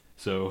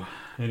So,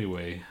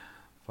 anyway,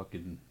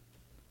 fucking...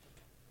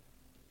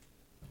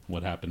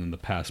 What happened in the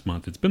past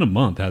month? It's been a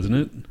month, hasn't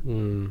it?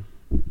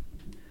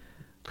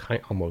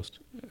 Almost.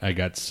 I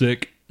got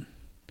sick,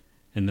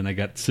 and then I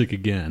got sick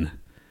again.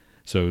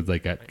 So,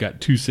 like, I got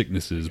two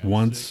sicknesses.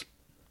 Once...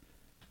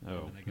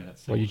 Oh.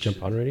 Well, you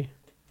jump on already?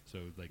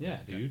 So, like, yeah,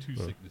 dude. Two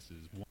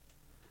sicknesses.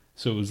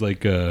 So, it was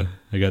like, I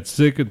got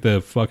sick at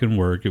the fucking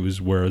work. It was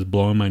where I was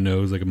blowing my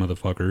nose like a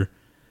motherfucker.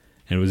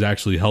 And it was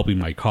actually helping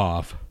my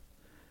cough.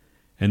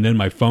 And then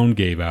my phone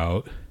gave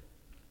out.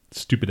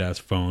 Stupid ass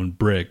phone,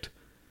 bricked.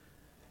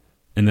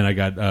 And then I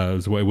got, I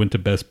went to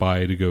Best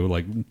Buy to go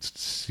like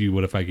see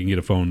what if I can get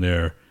a phone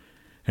there.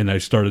 And I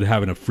started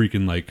having a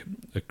freaking like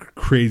a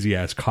crazy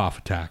ass cough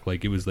attack.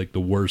 Like it was like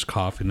the worst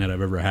coughing that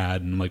I've ever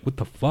had. And I'm like, what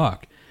the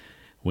fuck?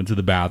 Went to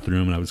the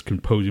bathroom and I was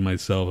composing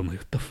myself. I'm like,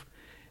 what the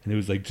and it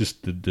was like just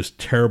this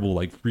terrible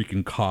like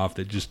freaking cough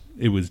that just,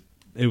 it was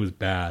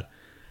bad.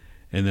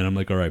 And then I'm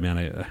like, all right,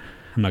 man,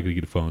 I'm not going to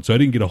get a phone. So I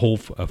didn't get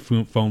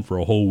a phone for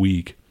a whole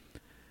week.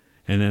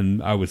 And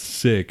then I was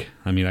sick.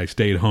 I mean, I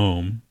stayed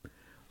home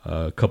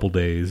a couple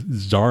days.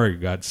 Zara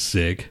got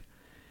sick.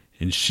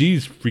 And she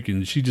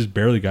just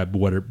barely got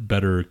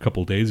better a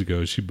couple days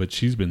ago. But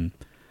she's been...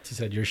 She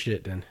said your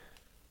shit then.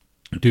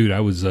 Dude, I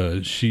was...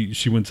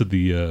 She went to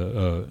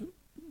the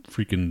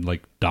freaking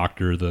like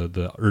doctor,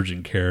 the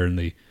urgent care, and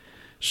they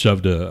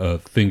shoved a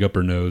thing up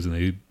her nose.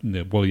 And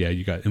they well, yeah,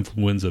 you got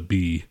influenza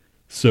B.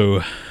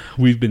 So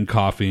we've been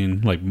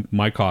coughing, like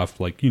my cough,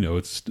 like, you know,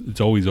 it's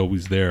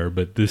always there.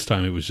 But this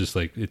time it was just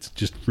like, it's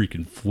just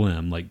freaking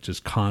phlegm, like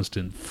just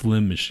constant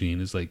phlegm machine.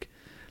 It's like,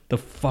 the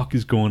fuck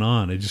is going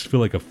on? I just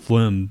feel like a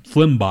phlegm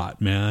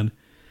bot, man.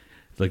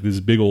 It's like this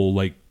big old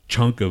like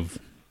chunk of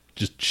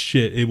just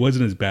shit. It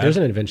wasn't as bad. There's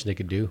an invention they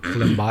could do.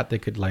 Phlegm bot. They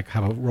could like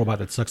have a robot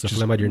that sucks the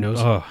phlegm out of your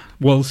nose.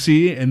 Well,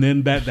 see, and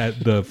then that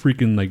the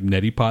freaking like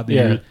neti pot.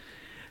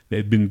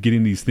 They've been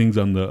getting these things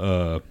on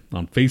the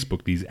on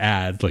Facebook, these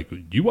ads like,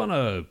 you want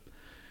to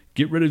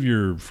get rid of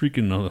your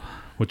freaking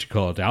what you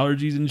call it,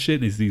 allergies and shit.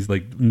 And it's these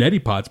like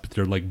neti pots, but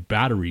they're like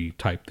battery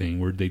type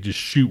thing where they just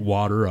shoot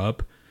water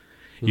up.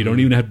 You don't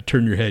even have to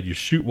turn your head. You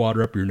shoot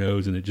water up your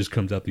nose and it just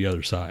comes out the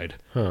other side.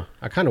 Huh.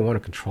 I kind of want to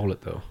control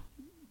it though.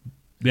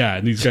 Yeah,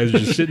 and these guys are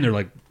just sitting there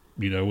like,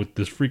 you know, with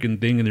this freaking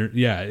thing in there.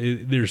 Yeah,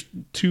 there's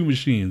two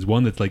machines.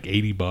 One that's like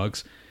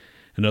 $80,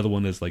 another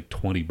one that's like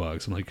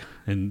 $20. I'm like,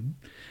 and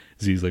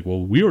Z's like,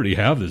 well, we already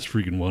have this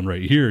freaking one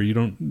right here. You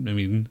don't, I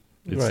mean,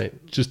 it's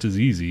just as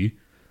easy.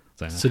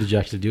 Like, so did you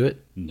actually do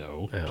it?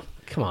 No. Oh,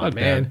 come on,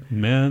 man.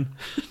 Man.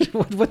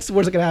 What's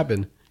going to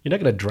happen? You're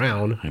not going to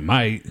drown. I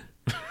might.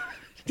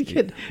 You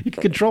can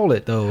control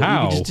it though.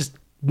 How? You can just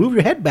move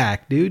your head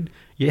back, dude.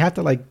 You have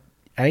to like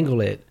angle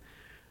it.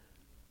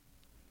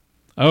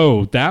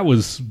 Oh, that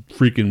was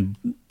freaking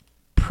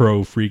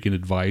pro freaking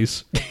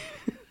advice.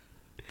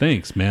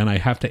 Thanks, man. I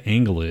have to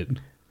angle it.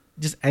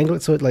 Just angle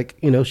it so it like,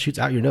 you know, shoots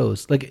out your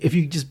nose. Like if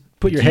you just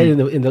put your head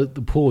in the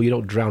pool, you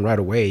don't drown right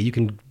away. You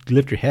can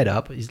lift your head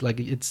up. It's like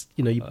it's,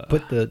 you know, you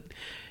put your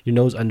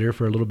nose under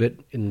for a little bit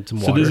in some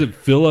water. So does it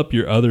fill up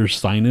your other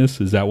sinus?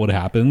 Is that what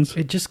happens?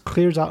 It just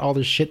clears out all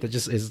this shit that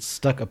just is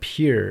stuck up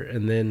here,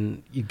 and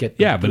then you get...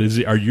 but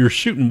are you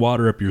shooting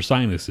water up your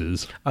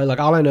sinuses? Like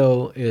all I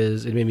know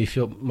is it made me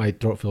my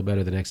throat feel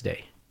better the next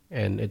day,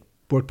 and it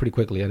worked pretty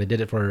quickly. And I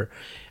did it for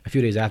a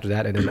few days after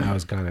that, and then I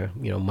was kind of,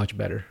 you know, much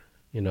better.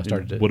 You know,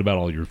 started to... What about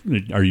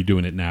are you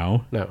doing it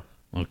now? No.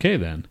 Okay,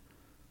 then.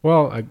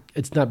 Well,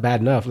 it's not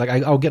bad enough. Like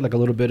I'll get like a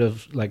little bit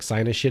of like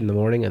sinus shit in the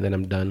morning, and then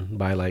I'm done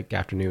by like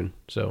afternoon.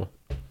 So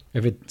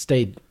if it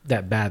stayed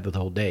that bad the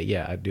whole day,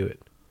 yeah, I'd do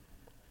it.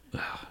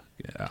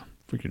 Yeah,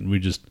 freaking, we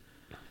just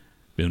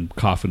been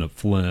coughing up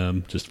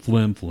phlegm, just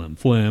phlegm.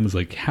 It's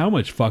like, how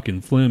much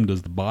fucking phlegm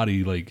does the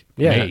body like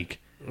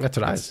make? That's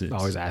what I was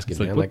always asking.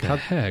 Like, man. what the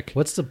heck?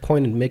 What's the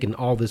point in making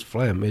all this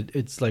phlegm?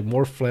 It's like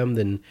more phlegm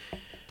than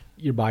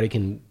your body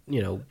can, you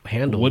know,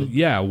 handle. What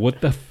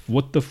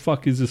the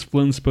fuck is this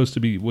phlegm supposed to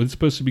be? What's it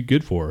supposed to be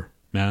good for,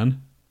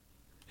 man?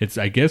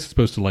 I guess it's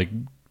supposed to like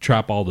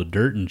trap all the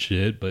dirt and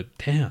shit, but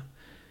damn,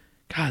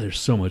 God, there's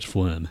so much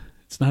phlegm.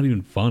 It's not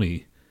even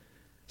funny.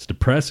 It's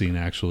depressing,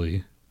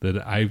 actually,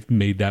 that I've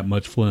made that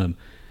much phlegm.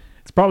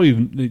 It's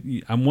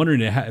probably, I'm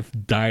wondering if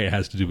diet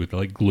has to do with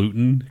like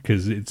gluten,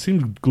 because it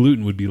seems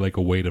gluten would be like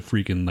a way to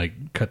freaking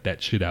like cut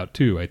that shit out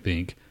too, I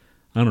think.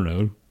 I don't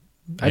know.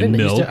 I didn't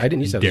used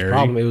to have this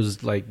problem. It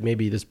was like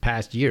maybe this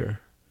past year.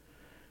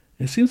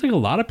 It seems like a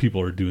lot of people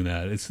are doing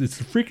that. It's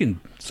freaking,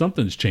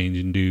 something's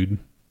changing, dude.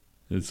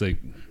 It's like,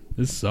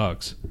 this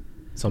sucks.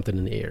 Something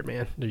in the air,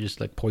 man. They're just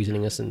like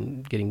poisoning us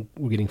and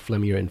we're getting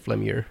phlegmier and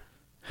phlegmier.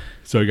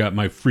 So I got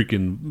my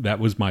freaking, that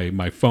was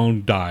my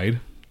phone died.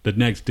 The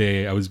next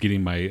day I was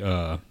getting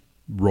my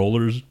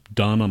rollers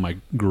done on my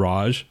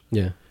garage.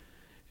 Yeah.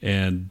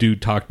 And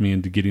dude talked me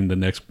into getting the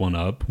next one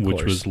up,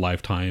 which was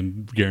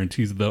lifetime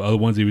guarantees. The other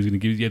ones he was going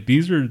to give, they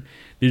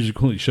just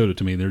completely showed it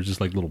to me. They're just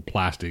like little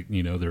plastic,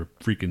 you know, they're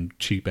freaking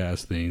cheap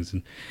ass things.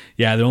 And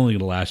yeah, they're only going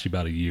to last you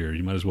about a year.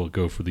 You might as well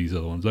go for these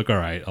other ones. Like, all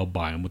right, I'll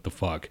buy them. What the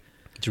fuck?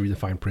 Did you read the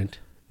fine print?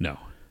 No.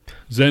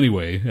 So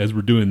anyway, as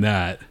we're doing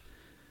that,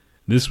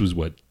 This was,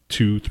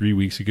 2-3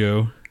 weeks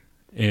ago?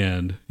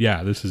 And,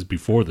 yeah, this is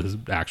before this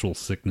actual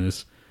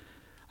sickness.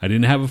 I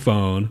didn't have a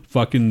phone.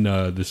 Fucking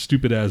the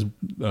stupid-ass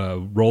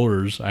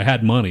rollers. I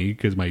had money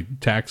because my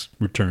tax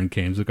return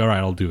came. It's like, all right,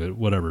 I'll do it.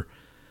 Whatever.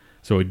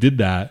 So I did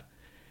that.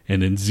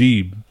 And then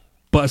Z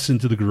busts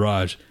into the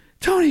garage.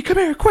 Tony, come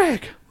here,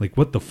 quick! Like,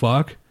 what the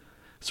fuck?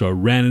 So I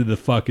ran into the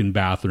fucking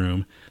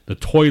bathroom. The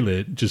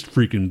toilet, just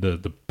freaking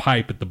the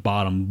pipe at the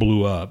bottom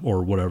blew up,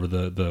 or whatever,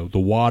 the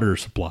water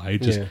supply.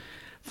 Just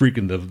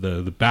freaking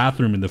the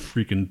bathroom in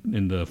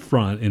the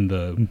front, in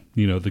the,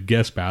 the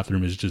guest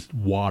bathroom is just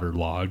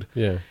waterlogged.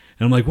 Yeah. And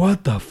I'm like,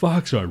 what the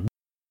fuck? So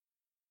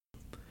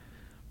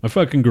my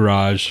fucking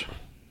garage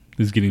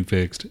is getting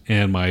fixed,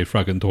 and my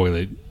fucking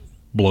toilet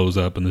blows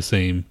up in the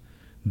same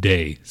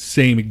day,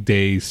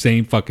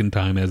 same fucking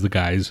time as the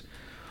guys.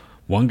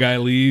 One guy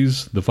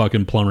leaves, the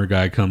fucking plumber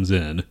guy comes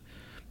in.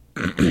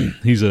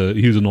 He was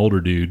an older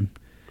dude,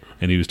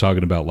 and he was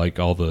talking about like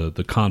all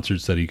the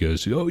concerts that he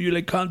goes to. Oh, you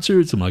like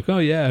concerts? I'm like, oh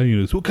yeah.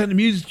 So what kind of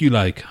music do you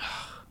like?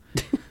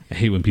 I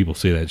hate when people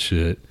say that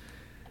shit.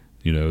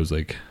 It's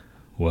like,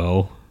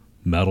 well,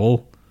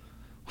 metal.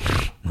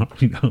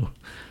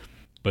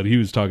 But he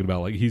was talking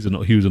about like he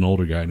was an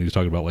older guy, and he was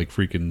talking about like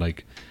freaking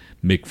like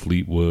Mick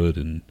Fleetwood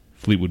and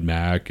Fleetwood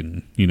Mac,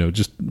 and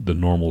just the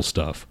normal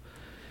stuff.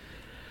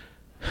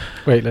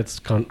 Wait, let's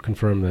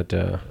confirm that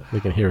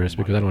they can hear us,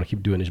 because I don't want to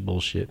keep doing this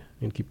bullshit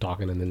and keep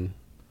talking and then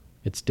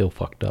it's still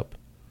fucked up.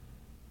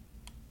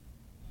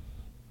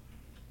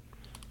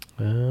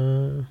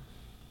 You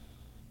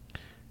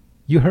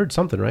heard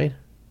something, right?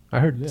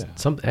 I heard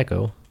some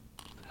echo.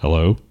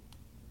 Hello?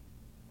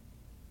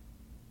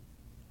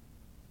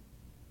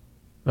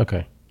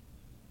 Okay.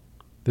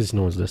 This is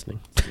no one's listening.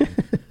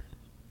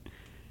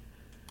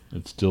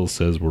 It still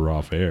says we're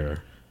off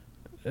air.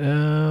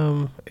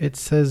 It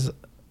says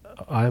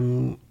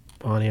I'm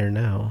on air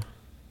now.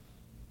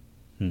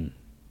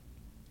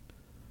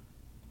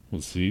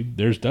 Let's see.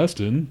 There's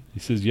Dustin. He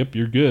says, "Yep,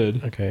 you're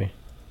good." Okay.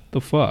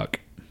 The fuck?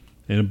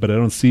 But I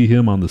don't see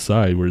him on the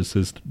side where it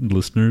says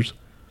listeners.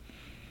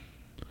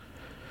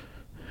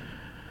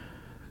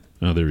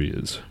 Oh, there he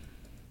is.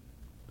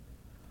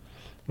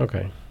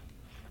 Okay.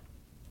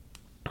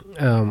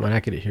 And I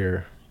could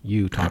hear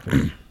you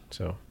talking.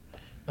 So,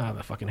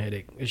 the fucking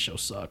headache. This show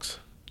sucks.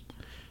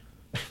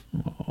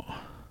 Oh.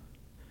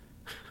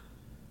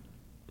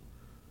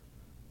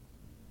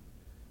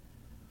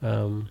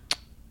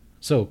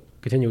 So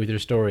continue with your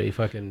story.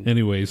 Fucking.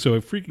 Anyway, so I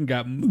freaking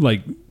got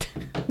like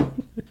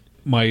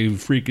my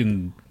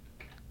freaking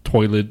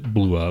toilet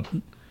blew up.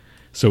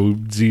 So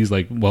Z's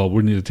like, well,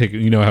 we need to take it.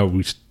 You know how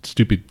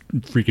stupid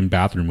freaking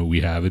bathroom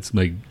we have? It's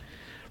like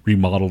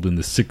remodeled in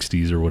the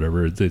 60s or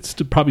whatever. It's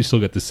probably still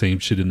got the same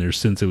shit in there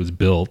since it was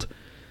built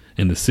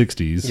in the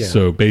 60s. Yeah.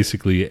 So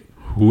basically,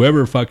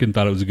 whoever fucking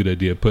thought it was a good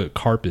idea put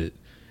carpet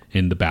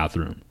in the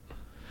bathroom.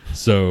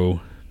 So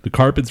the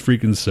carpet's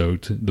freaking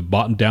soaked. The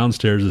bottom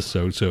downstairs is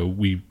soaked. So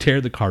we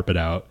tear the carpet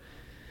out,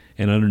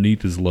 and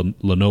underneath is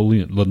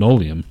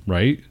linoleum,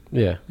 right?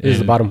 Yeah, is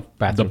the bottom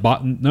bathroom. The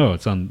bottom, no,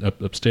 it's on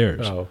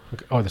upstairs. Oh,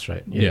 okay. Oh, that's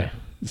right. Yeah.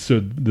 So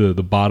the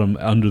bottom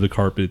under the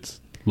carpet's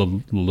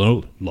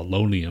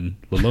linoleum.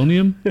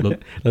 Linoleum.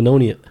 What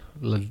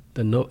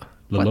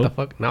the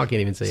fuck? Now I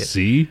can't even say it.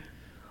 See,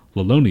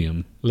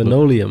 linoleum. I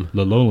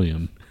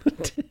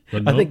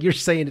think you're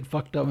saying it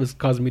fucked up is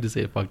causing me to say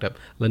it fucked up.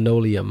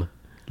 Linoleum.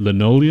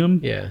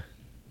 Yeah.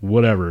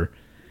 Whatever.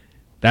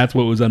 That's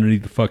what was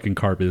underneath the fucking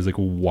carpet. It's like,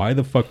 why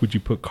the fuck would you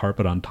put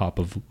carpet on top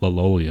of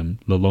linoleum?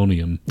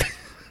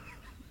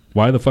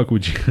 Why the fuck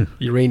would you?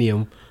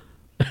 Uranium.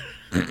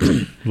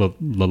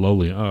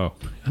 Linoleum. Oh,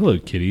 hello,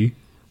 kitty.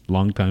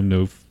 Long time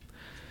no.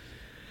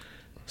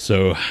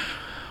 So,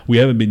 we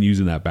haven't been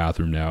using that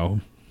bathroom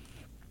now.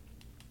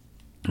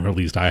 Or at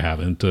least I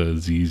haven't.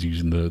 Z's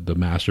using the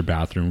master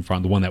bathroom,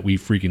 from the one that we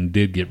freaking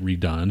did get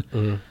redone.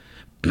 Mm-hmm.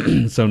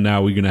 So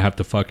now we're going to have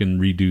to fucking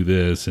redo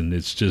this, and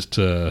it's just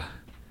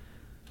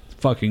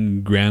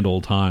fucking grand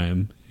old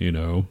time,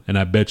 And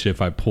I bet you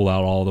if I pull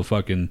out all the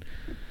fucking...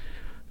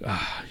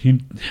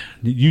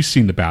 you've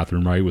seen the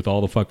bathroom, right? With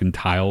all the fucking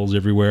tiles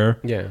everywhere.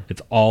 Yeah.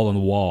 It's all on the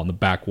wall, on the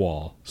back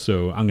wall.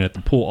 So I'm going to have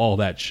to pull all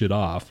that shit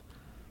off.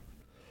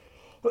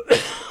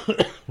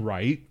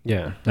 Right?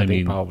 Yeah, I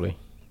mean, probably.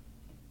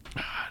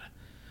 God,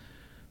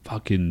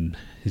 fucking...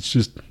 It's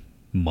just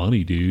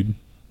money, dude.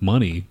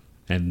 Money.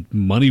 And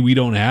money we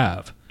don't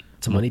have.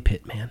 It's a money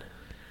pit, man.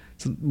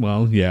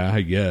 Well, yeah,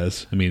 I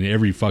guess. I mean,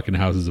 every fucking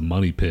house is a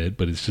money pit,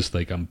 but it's just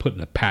like I'm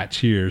putting a patch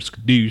here,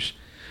 skadoosh,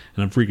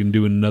 and I'm freaking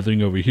doing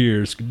nothing over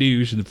here,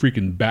 skadoosh, and the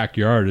freaking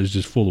backyard is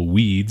just full of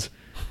weeds.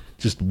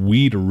 Just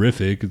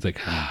weed-erific. It's like,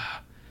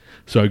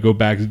 So I go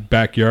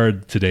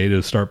backyard today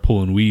to start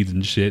pulling weeds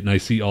and shit, and I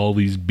see all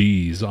these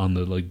bees on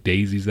the like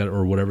daisies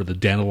or whatever, the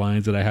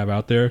dandelions that I have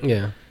out there.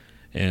 Yeah.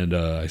 And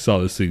I saw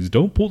this thing,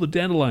 don't pull the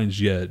dandelions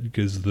yet,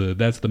 because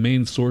that's the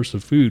main source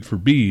of food for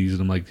bees.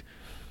 And I'm like,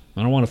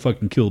 I don't want to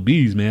fucking kill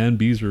bees, man.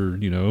 Bees are,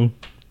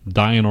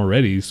 dying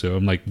already. So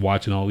I'm like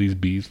watching all these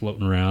bees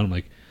floating around. I'm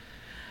like,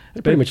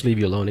 they pretty much leave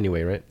you alone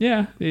anyway, right?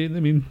 Yeah. I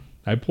mean,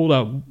 I pulled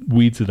out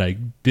weeds that I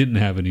didn't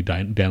have any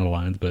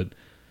dandelions, but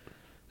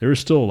there were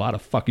still a lot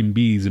of fucking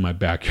bees in my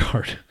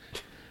backyard.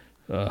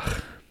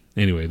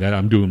 Anyway, that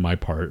I'm doing my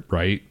part,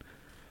 right?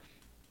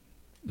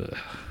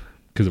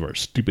 Because of our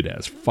stupid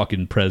ass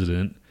fucking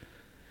president.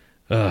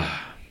 Can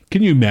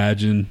you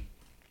imagine?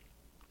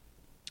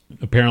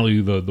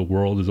 Apparently, the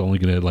world is only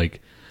going to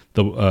like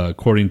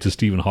according to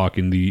Stephen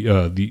Hawking,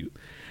 the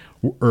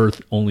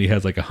Earth only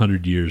has like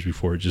 100 years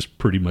before it just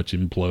pretty much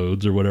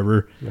implodes or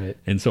whatever. Right.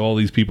 And so all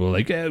these people are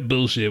like,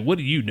 bullshit. What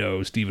do you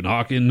know, Stephen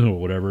Hawking or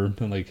whatever?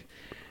 And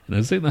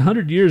I say the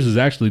 100 years is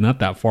actually not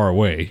that far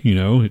away. You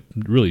know, it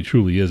really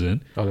truly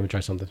isn't. Oh, let me try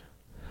something.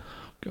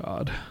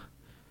 God.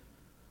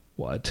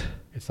 What?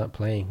 It's not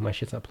playing. My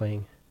shit's not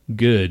playing.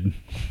 Good.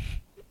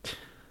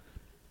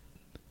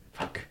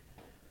 Fuck.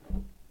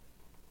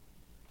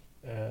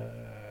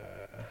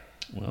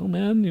 Well,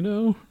 man, you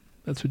know,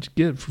 that's what you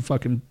get for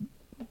fucking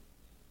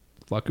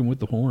with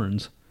the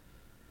horns.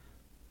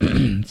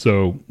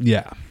 So,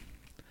 yeah.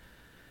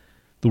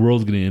 The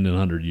world's going to end in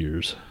 100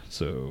 years.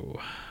 So,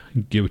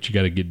 get what you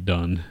got to get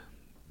done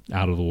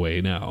out of the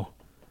way now.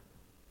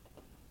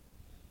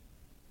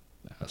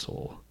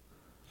 Asshole.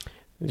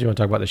 Do you want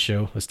to talk about the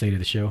show? The state of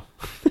the show?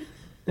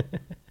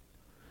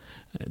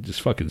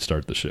 Just fucking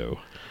start the show.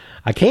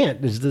 I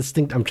can't. There's this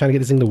thing. I'm trying to get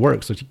this thing to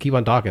work, so keep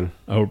on talking.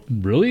 Oh,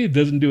 really? It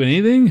doesn't do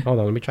anything? Hold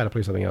on. Let me try to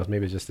play something else.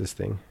 Maybe it's just this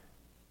thing.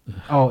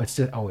 It's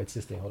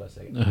this thing. Hold on a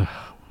second.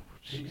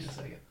 Give me a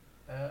second.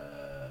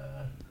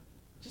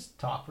 Just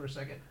talk for a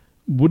second.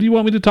 What do you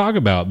want me to talk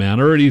about,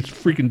 man? I already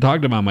freaking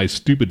talked about my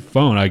stupid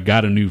phone. I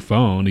got a new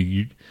phone.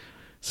 You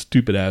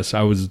stupid ass.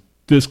 I was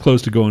this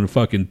close to going to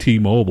fucking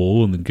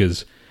T-Mobile,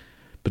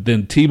 but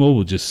then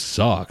T-Mobile just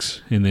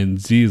sucks. And then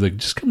Z's like,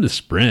 just come to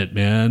Sprint,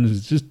 man.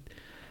 It's just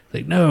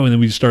like, no. And then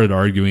we just started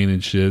arguing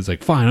and shit. It's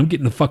like, fine, I'm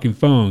getting the fucking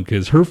phone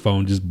because her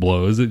phone just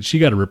blows. She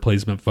got a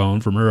replacement phone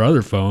from her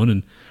other phone,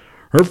 and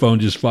her phone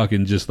just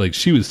like,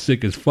 she was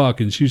sick as fuck,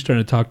 and she was trying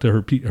to talk to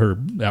her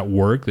at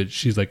work that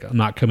she's like, I'm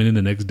not coming in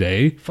the next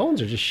day.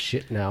 Phones are just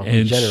shit now. And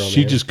in general,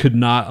 she just could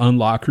not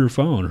unlock her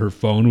phone. Her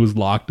phone was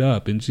locked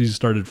up, and she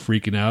started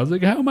freaking out. I was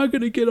like, how am I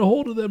going to get a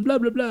hold of them? Blah,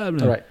 blah, blah. All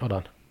right, hold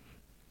on.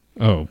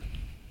 Oh.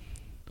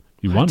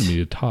 You wanted me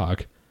to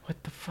talk.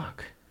 What the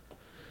fuck?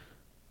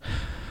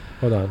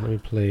 Hold on, let me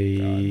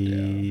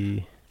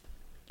play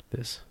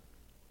this.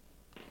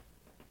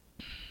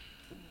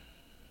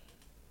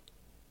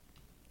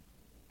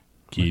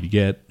 Kitty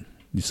cat,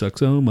 you suck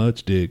so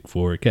much dick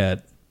for a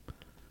cat.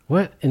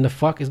 What in the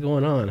fuck is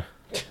going on?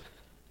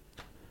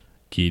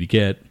 Kitty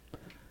cat,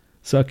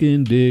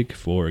 sucking dick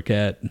for a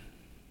cat.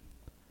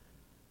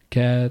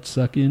 Cat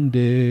sucking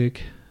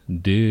dick,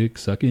 dick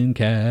sucking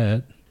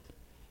cat.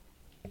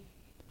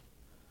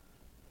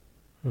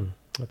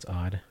 That's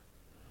odd.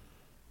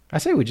 I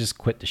say we just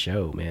quit the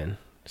show, man.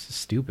 This is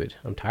stupid.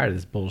 I'm tired of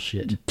this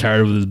bullshit.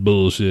 Tired of this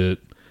bullshit.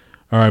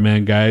 All right,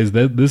 man, guys.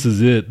 This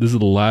is it. This is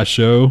the last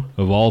show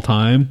of all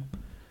time.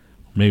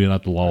 Maybe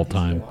not the all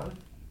time.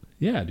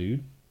 Yeah,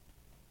 dude.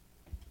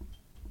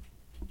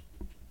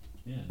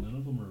 Yeah, none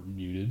of them are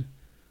muted.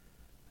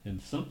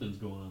 And something's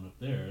going on up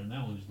there, and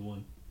that one's the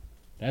one.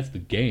 That's the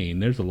gain.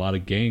 There's a lot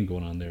of gain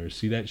going on there.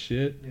 See that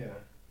shit? Yeah.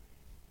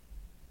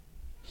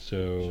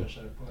 So,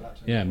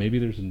 yeah, maybe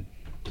there's an...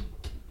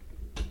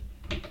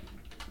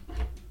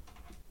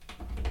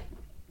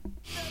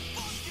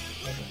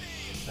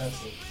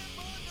 That's it.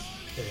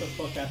 What the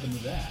fuck happened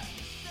to that?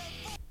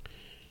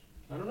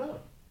 I don't know.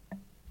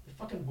 The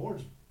fucking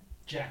board's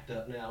jacked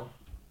up now.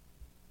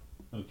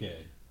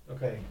 Okay.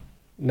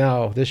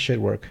 Now this should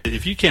work.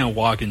 If you can't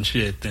walk and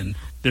shit, then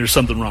there's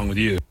something wrong with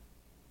you.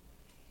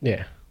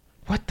 Yeah.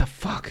 What the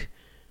fuck?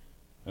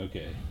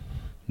 Okay.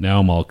 Now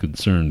I'm all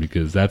concerned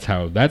because that's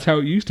how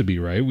it used to be,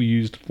 right? We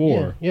used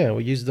 4. Yeah,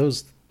 we used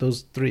those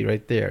 3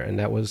 right there, and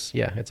that was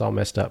it's all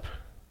messed up.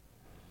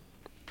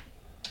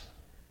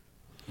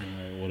 All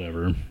right,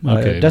 whatever.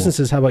 Okay. Dustin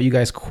says, "How about you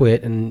guys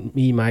quit and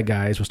me, and my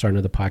guys, will start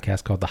another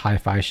podcast called the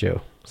Hi-Fi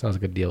Show." Sounds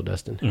like a deal,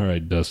 Dustin. All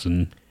right,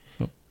 Dustin.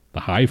 Oh, the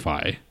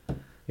Hi-Fi.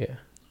 Yeah.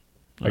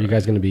 Are you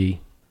guys going to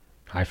be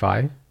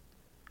Hi-Fi?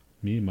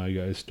 Me and my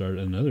guys start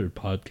another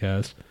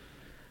podcast.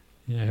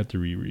 Yeah, I have to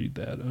reread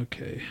that.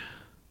 Okay.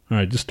 All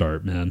right, just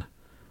start, man.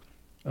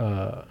 We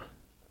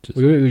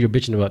were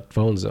bitching about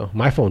phones, though.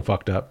 My phone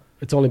fucked up.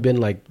 It's only been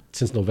like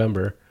since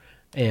November,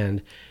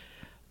 and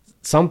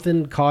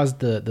something caused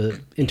the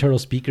internal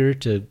speaker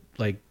to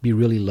like be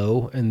really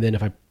low, and then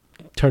if I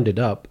turned it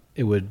up,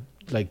 it would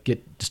like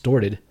get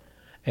distorted.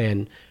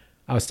 And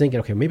I was thinking,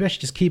 okay, maybe I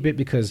should just keep it,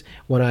 because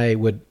when I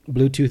would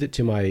Bluetooth it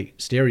to my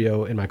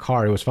stereo in my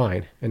car, it was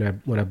fine,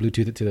 and when I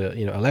Bluetooth it to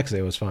the Alexa,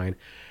 it was fine.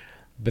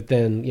 But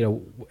then,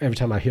 every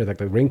time I hear like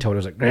the ringtone, it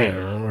was like,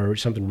 or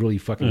something really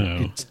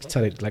fucking, it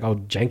sounded like all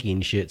janky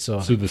and shit.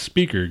 So the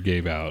speaker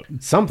gave out.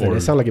 Something.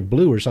 It sounded like it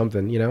blew or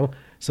something,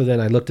 So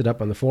then I looked it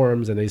up on the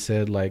forums, and they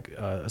said like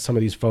some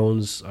of these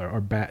phones are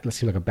bad. It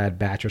seemed like a bad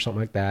batch or something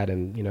like that.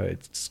 And,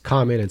 it's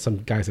common. And some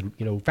guy said,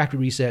 factory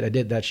reset. I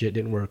did that shit.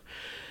 Didn't work.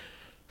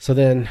 So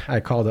then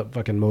I called up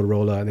fucking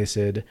Motorola and they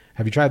said,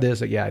 have you tried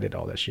this? Like, yeah, I did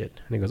all that shit.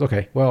 And he goes,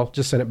 okay, well,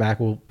 just send it back.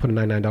 We'll put a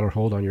 $99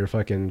 hold on your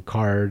fucking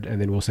card and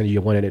then we'll send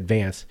you one in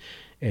advance.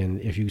 And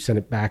if you send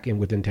it back in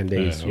within 10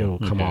 days, it'll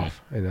come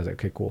off. And I was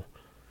like, okay, cool.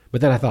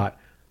 But then I thought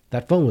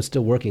that phone was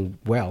still working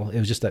well. It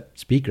was just that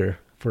speaker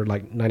for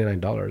like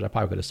 $99. I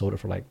probably could have sold it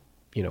for like,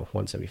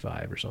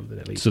 $175 or something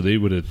at least. So they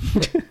would have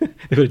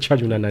they would have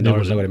charged me $99.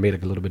 I would have made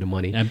like a little bit of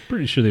money. I'm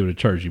pretty sure they would have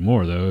charged you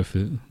more though if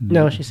it.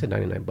 No, she said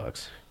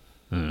 $99.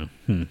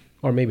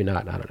 Or maybe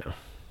not. I don't know.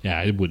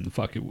 Yeah, it wouldn't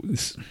fuck it.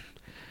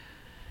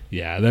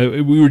 Yeah,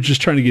 we were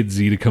just trying to get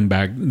Z to come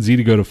back, Z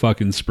to go to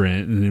fucking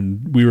Sprint, and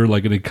then we were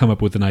like going to come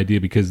up with an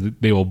idea because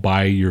they will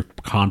buy your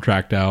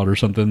contract out or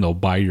something. They'll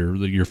buy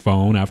your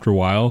phone after a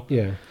while.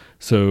 Yeah.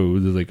 So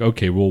they're like,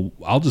 okay, well,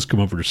 I'll just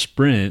come over to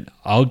Sprint.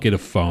 I'll get a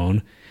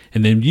phone,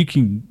 and then we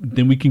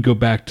can go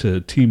back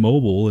to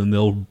T-Mobile, and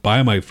they'll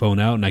buy my phone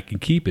out, and I can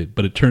keep it.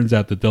 But it turns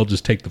out that they'll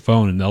just take the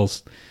phone, and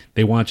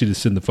they want you to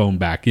send the phone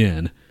back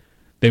in.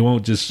 They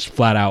won't just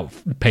flat out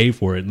pay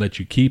for it and let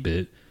you keep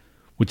it,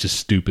 which is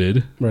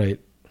stupid. Right.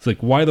 It's like,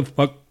 why the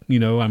fuck,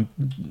 anyway.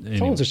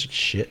 Phones are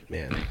shit,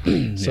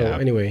 man. So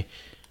anyway,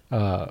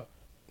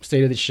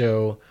 state of the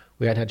show.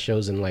 We hadn't had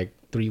shows in like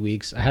 3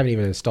 weeks. I haven't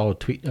even installed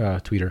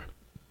Twitter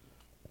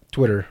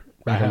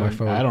back on my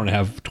phone. I don't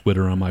have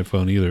Twitter on my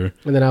phone either.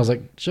 And then I was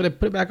like, should I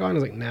put it back on? I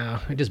was like, nah,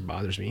 it just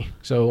bothers me.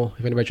 So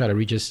if anybody try to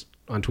reach us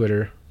on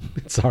Twitter,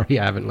 sorry,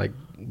 I haven't like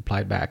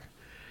replied back.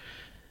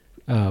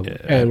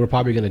 And we're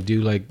probably going to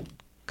do like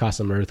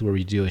Custom Earth where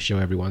we do a show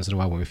every once in a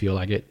while when we feel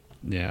like it.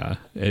 Yeah.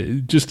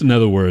 Just in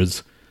other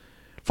words.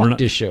 Fuck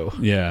this show.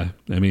 Yeah.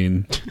 I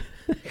mean,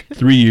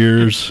 3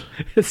 years.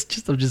 It's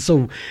just,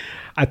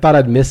 I thought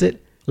I'd miss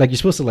it. Like you're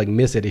supposed to like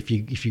miss it if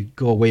you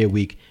go away a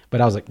week. But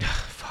I was like,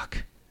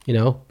 fuck,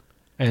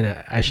 and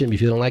I shouldn't be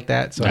feeling like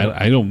that. So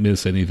I don't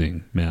miss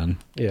anything, man.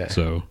 Yeah.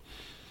 So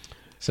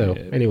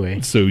anyway.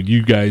 So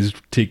you guys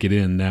take it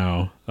in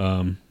now.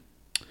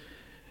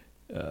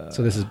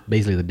 So this is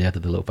basically the death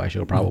of the Lo-Fi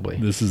Show, probably.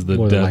 This is the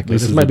death.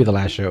 This might be the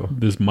last show.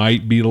 This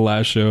might be the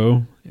last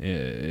show.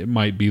 It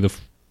might be the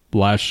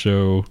last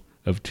show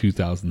of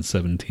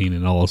 2017,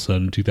 and all of a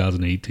sudden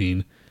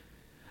 2018.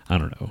 I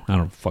don't know. I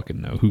don't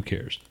fucking know. Who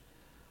cares?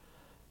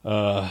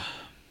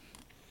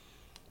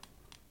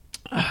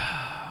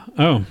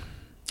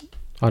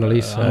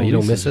 Annalise, you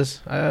don't miss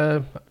us?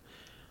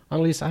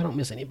 Annalise, I don't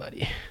miss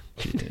anybody.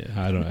 Yeah,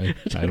 I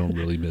don't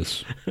really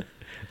miss.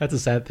 That's a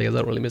sad thing. I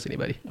don't really miss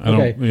anybody. I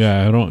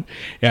don't.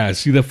 Yeah,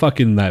 see the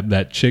fucking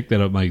that chick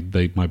that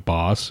my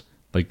boss,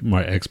 like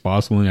my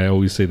ex-boss, when I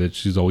always say that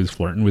she's always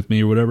flirting with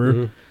me or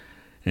whatever,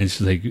 and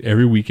she's like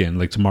every weekend,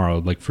 like tomorrow,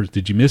 like first,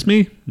 did you miss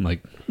me? I'm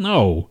like,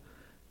 no.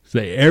 So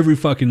every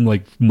fucking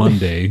like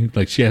Monday,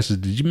 like she asks,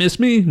 did you miss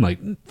me? I'm like,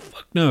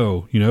 fuck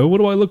no. What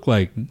do I look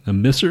like? A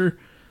misser?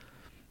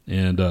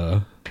 And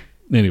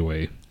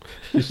anyway,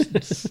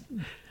 says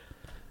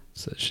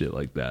shit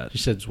like that. She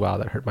says, "Wow,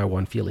 that hurt my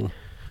one feeling."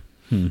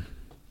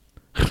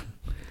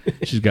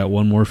 She's got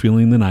one more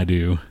feeling than I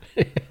do.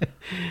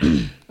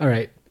 All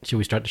right, should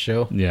we start the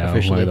show? Yeah,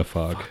 officially? why the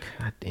fuck?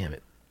 God damn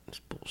it, it's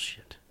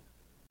bullshit.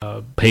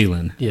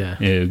 Palin.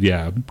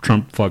 Yeah.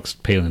 Trump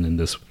fucks Palin in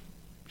this.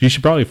 You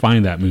should probably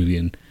find that movie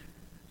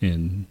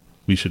and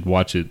we should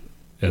watch it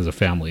as a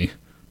family.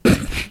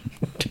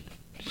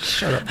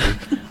 Shut up,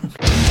 dude.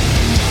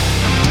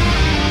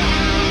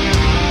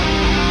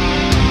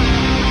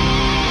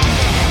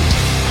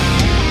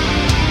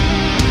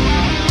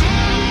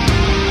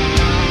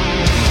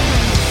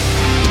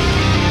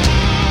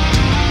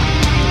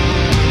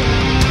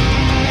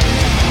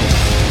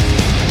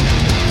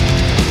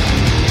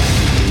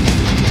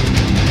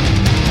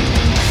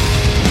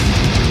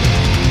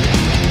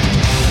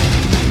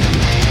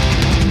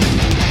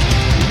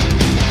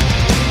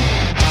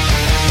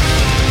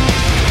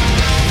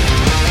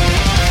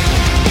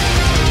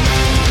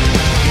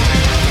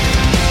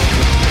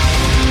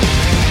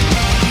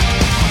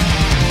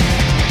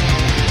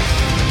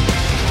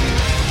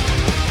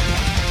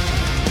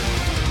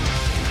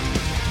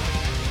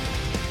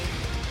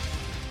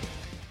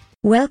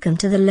 Welcome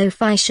to the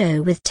Lo-Fi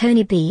Show with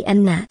Tony B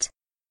and Nhat.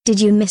 Did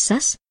you miss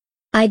us?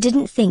 I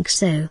didn't think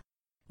so.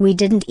 We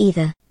didn't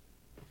either.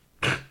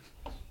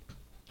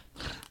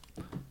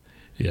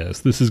 Yes,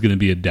 this is going to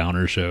be a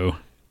downer show.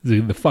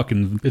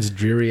 It's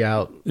dreary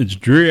out. It's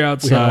dreary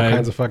outside. We had all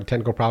kinds of fucking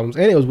technical problems.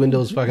 And it was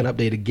Windows fucking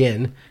update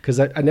again. Because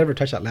I never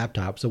touched that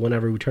laptop. So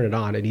whenever we turn it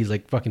on, it needs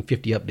like fucking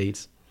 50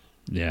 updates.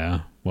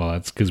 Yeah. Well,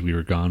 that's because we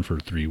were gone for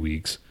 3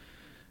 weeks.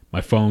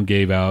 My phone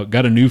gave out.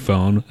 Got a new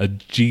phone, a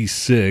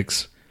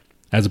G6.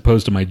 As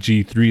opposed to my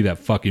G3 that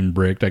fucking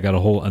bricked. I got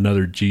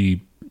another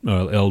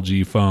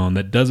LG phone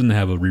that doesn't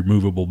have a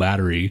removable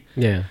battery.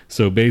 Yeah.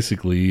 So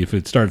basically, if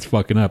it starts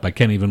fucking up, I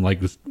can't even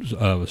like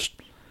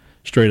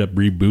straight up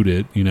reboot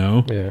it,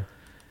 Yeah.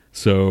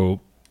 So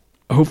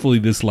hopefully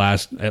this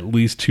lasts at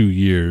least 2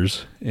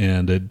 years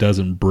and it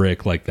doesn't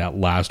brick like that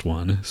last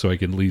one. So I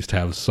can at least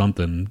have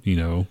something,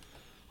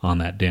 on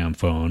that damn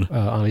phone.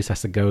 Annalise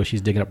has to go. She's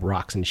digging up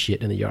rocks and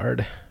shit in the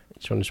yard.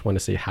 Just want to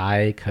say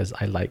hi because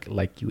I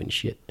like you and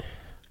shit.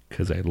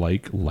 Because I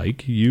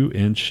like you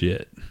and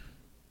shit.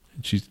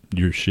 She's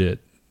your shit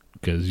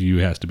because you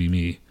has to be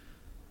me.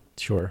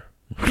 Sure.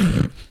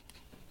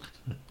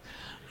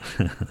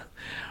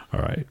 All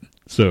right.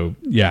 So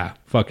yeah,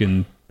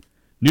 fucking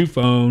new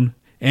phone,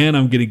 and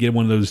I'm gonna get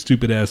one of those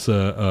stupid ass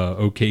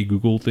OK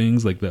Google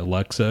things like the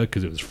Alexa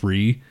because it was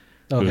free.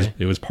 Okay.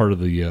 It was part of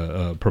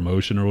the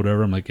promotion or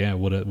whatever. I'm like, yeah,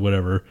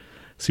 whatever.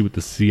 See what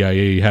the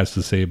CIA has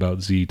to say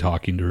about Z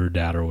talking to her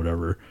dad or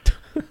whatever,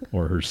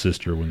 or her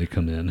sister when they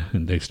come in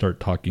and they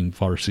start talking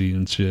Farsi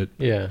and shit.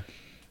 Yeah.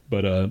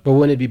 But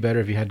wouldn't it be better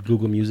if you had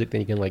Google Music?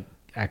 Then you can like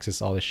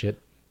access all this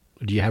shit.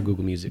 Or do you have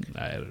Google Music?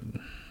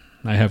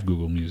 I have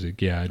Google Music.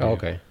 Yeah, I do. Oh,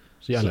 okay.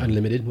 So you have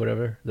unlimited,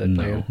 whatever?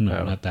 No,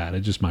 not that.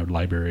 It's just my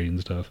library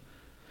and stuff.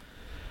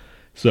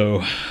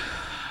 So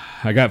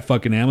I got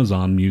fucking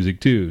Amazon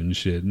Music too and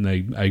shit. And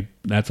I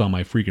that's on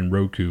my freaking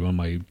Roku on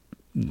my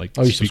like.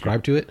 Oh, you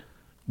subscribe to it?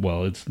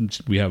 Well,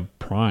 we have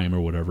Prime or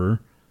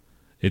whatever.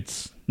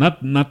 It's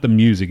not the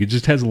music. It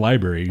just has a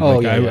library. Oh,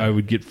 like yeah. I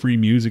would get free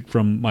music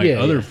from my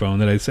other phone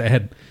that I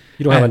had.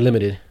 You don't have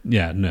unlimited.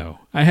 Yeah, no.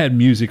 I had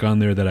music on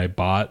there that I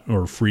bought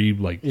or free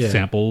like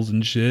samples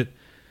and shit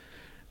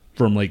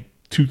from like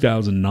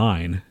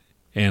 2009,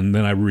 and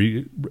then I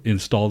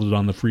reinstalled it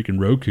on the freaking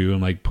Roku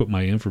and like put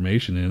my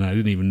information in. I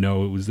didn't even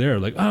know it was there.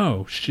 Like,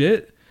 oh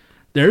shit,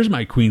 there's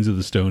my Queens of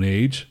the Stone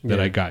Age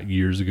that I got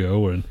years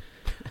ago, and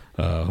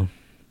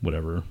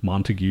whatever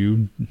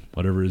Montague,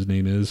 whatever his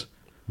name is,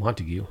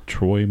 Montague, not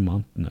Troy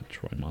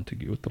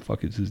Montague. What the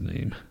fuck is his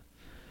name?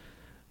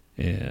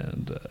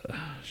 And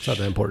it's not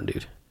that important,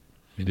 dude.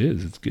 It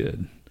is. It's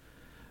good.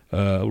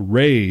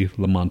 Ray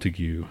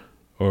LaMontague.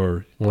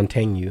 Or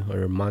Montaigne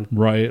or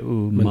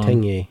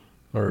Montaigne,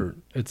 or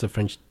it's a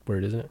French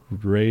word, isn't it?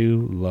 Ray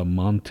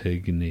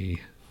LaMontagne.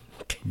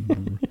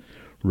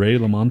 Ray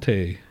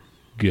LaMontague.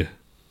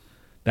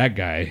 That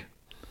guy.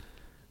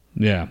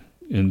 Yeah.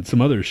 And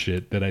some other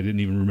shit that I didn't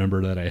even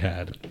remember that I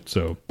had.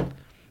 So,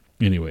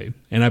 anyway.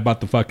 And I bought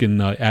the fucking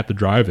At the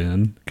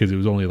Drive-In because it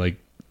was only like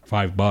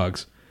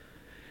 $5.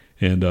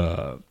 And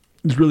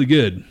it's really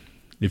good.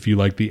 If you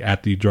like the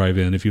At the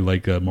Drive-In, if you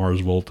like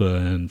Mars Volta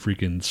and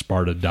freaking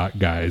Sparta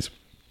guys.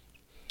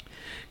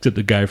 Except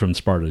the guy from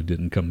Sparta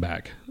didn't come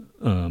back.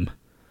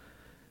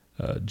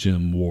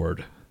 Jim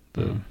Ward.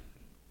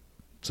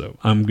 So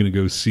I'm going to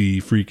go see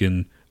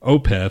freaking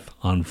Opeth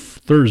on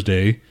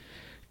Thursday.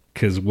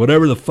 Because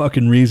whatever the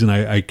fucking reason,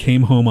 I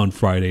came home on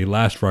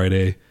last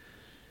Friday,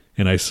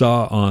 and I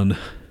saw on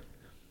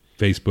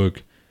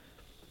Facebook,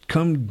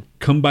 come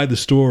by the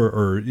store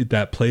or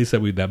that place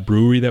that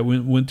brewery that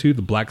went to,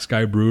 the Black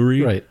Sky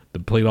Brewery, right?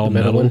 That played all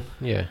metal one.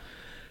 Yeah,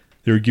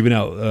 they were giving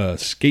out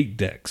skate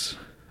decks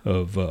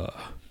of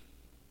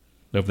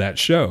that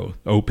show,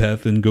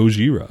 Opeth and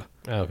Gojira.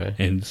 Oh, okay.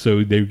 And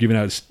so they were giving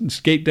out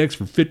skate decks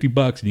for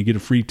 $50, and you get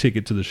a free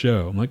ticket to the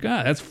show. I'm like,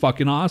 that's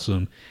fucking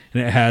awesome.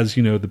 And it has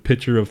the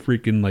picture of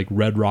freaking like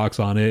Red Rocks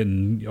on it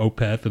and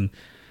Opeth, and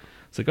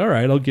it's like, all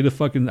right, I'll get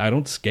I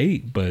don't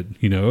skate, but,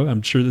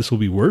 I'm sure this will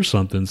be worth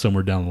something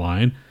somewhere down the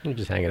line. You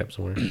just hang it up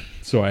somewhere.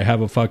 So I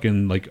have a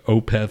fucking, like,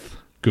 Opeth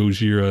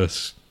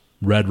Gojira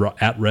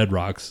at Red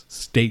Rocks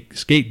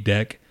skate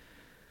deck,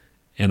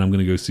 and I'm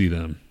going to go see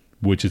them,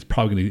 which is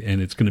probably going to,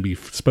 and it's going to be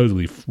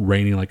supposedly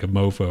raining like a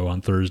mofo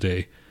on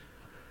Thursday.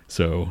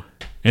 So,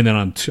 and then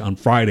on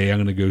Friday, I'm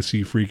going to go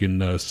see freaking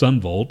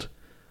Sunvolt,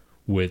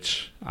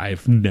 which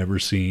I've never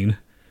seen.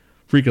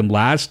 Freaking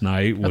last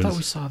night was... I thought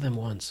we saw them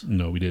once.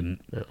 No, we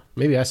didn't. No.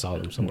 Maybe I saw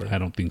them somewhere. I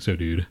don't think so,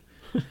 dude.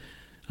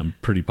 I'm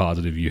pretty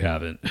positive you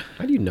haven't.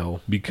 How do you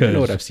know? Because... I know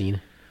what I've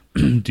seen.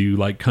 Do you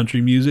like country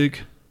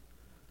music?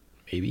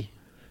 Maybe.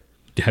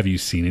 Have you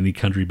seen any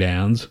country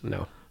bands?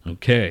 No.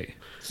 Okay.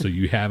 So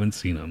you haven't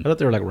seen them. I thought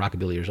they were like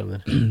rockabilly or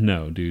something.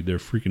 No, dude. They're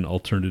freaking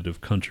alternative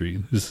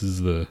country. This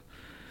is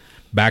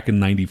back in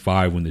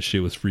 95 when the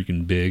shit was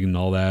freaking big and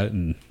all that,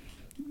 and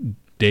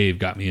Dave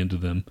got me into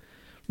them.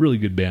 Really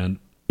good band.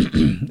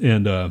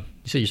 And you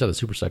said you saw the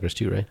Super Suckers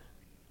too, right?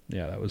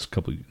 Yeah, that was a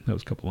couple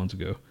months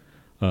ago.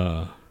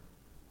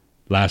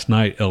 Last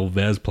night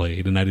Elvez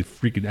played, and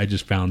I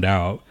just found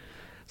out.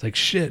 It's like,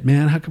 shit,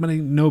 man, how come I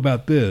didn't know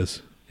about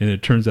this? And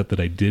it turns out that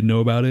I did know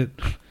about it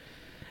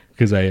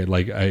because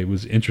I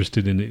was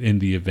interested in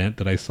the event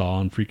that I saw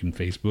on freaking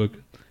Facebook,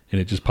 and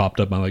it just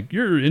popped up. I'm like,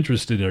 you're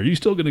interested? Are you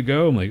still gonna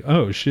go? I'm like,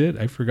 oh shit,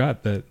 I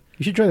forgot that.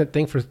 You should try that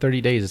thing for 30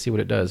 days and see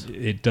what it does.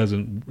 It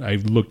doesn't. I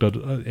looked up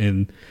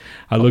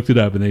it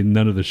up, and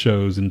none of the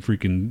shows in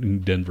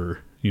freaking Denver.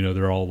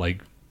 They're all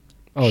like,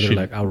 they're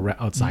like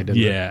outside Denver.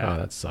 Yeah. Oh,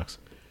 that sucks.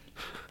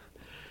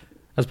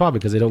 That's probably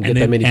because they don't get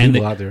that many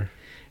people out there.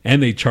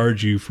 And they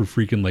charge you for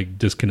freaking like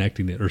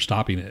disconnecting it or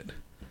stopping it.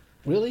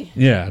 Really?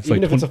 Yeah, it's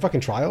even like if it's a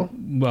fucking trial.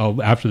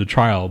 Well, after the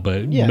trial,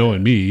 but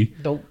knowing me,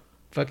 don't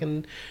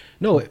fucking.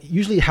 No,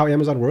 usually how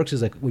Amazon works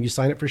is like when you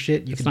sign up for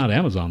shit, it's not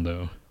Amazon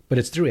though. But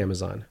it's through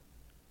Amazon.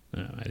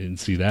 I didn't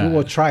see that.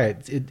 Well, try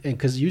it,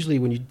 because usually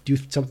when you do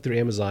something through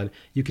Amazon,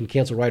 you can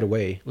cancel right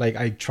away. Like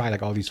I try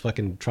like all these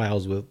fucking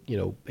trials with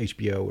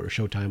HBO or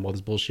Showtime, all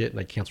this bullshit, and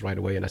I cancel right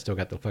away, and I still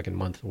got the fucking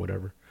month or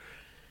whatever.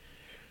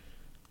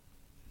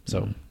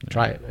 So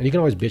try it. And you can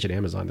always bitch at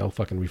Amazon. They'll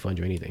fucking refund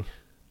you anything.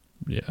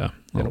 Yeah, They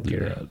I'll don't do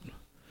care. that.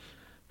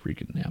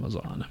 Freaking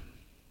Amazon.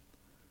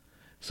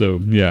 So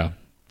yeah,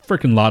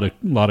 freaking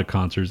lot of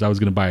concerts. I was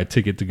gonna buy a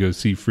ticket to go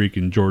see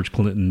freaking George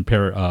Clinton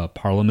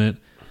Parliament,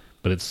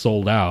 but it's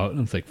sold out.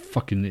 And it's like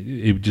fucking.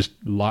 It just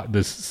locked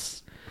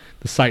this.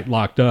 The site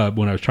locked up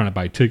when I was trying to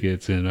buy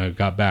tickets, and I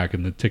got back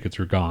and the tickets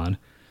were gone.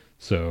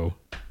 So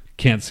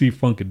can't see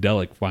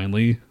Funkadelic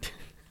finally.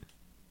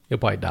 You'll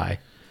probably die.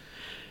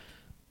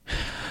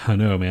 I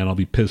know, man. I'll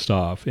be pissed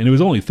off. And it was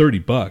only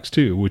 $30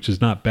 too, which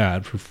is not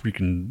bad for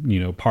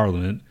freaking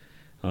Parliament.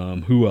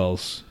 Who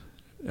else?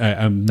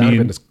 That would have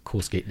been a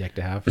cool skate deck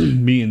to have.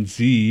 Me and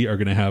Z are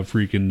gonna have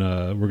freaking.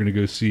 We're gonna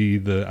go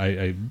see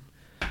a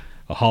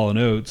Hall &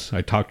 Oates.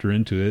 I talked her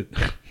into it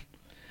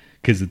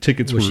because the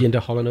tickets Was she into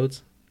Hall &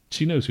 Oates?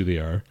 She knows who they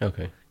are.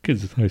 Okay.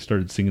 Because I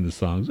started singing the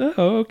songs.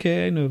 Oh,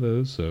 okay, I know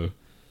those. So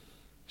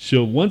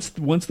she'll once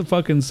the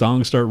fucking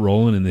songs start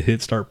rolling and the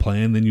hits start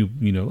playing, then you'll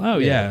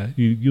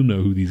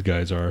know who these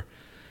guys are.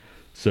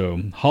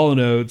 So Hall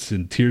 & Oates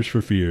and Tears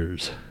for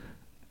Fears.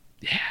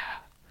 Yeah.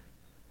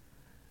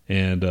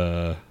 And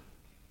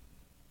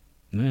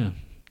yeah,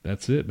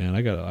 that's it, man.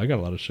 I got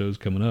a lot of shows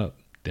coming up.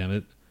 Damn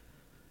it.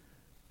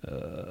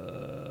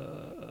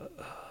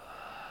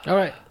 All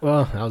right.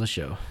 Well, that was a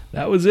show.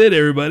 That was it,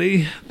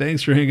 everybody.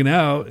 Thanks for hanging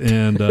out.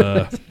 And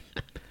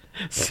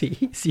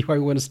see why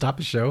we want to stop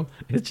a show?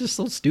 It's just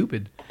so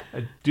stupid.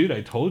 Dude,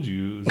 I told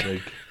you. It was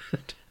like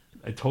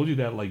I told you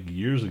that like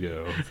years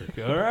ago. It's like,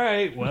 all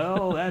right,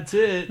 well, that's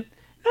it.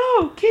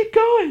 No, keep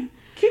going.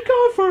 Keep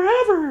going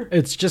forever.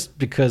 It's just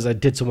because I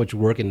did so much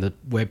work in the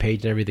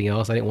webpage and everything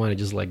else. I didn't want to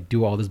just like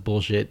do all this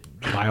bullshit,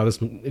 buy all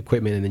this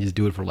equipment, and then just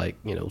do it for like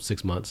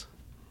 6 months.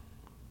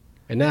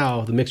 And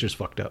now the mixer's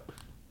fucked up.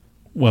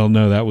 Well,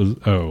 no, that was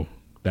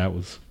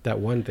that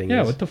one thing.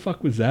 Yeah, what the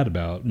fuck was that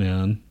about,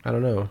 man? I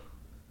don't know.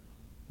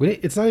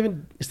 It's not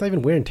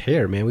even wear and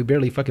tear, man. We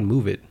barely fucking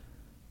move it.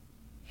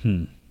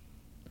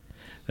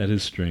 That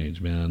is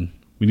strange, man.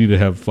 We need to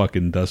have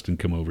fucking Dustin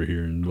come over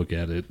here and look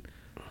at it.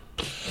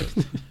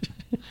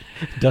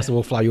 Dustin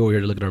will fly you over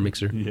here to look at our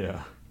mixer.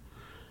 Yeah.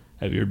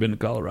 Have you ever been to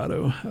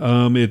Colorado?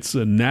 It's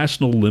a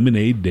National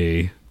Lemonade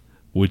Day,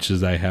 which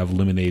is I have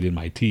lemonade in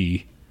my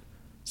tea.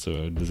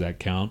 So does that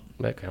count?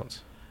 That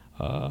counts.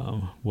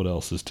 What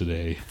else is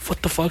today?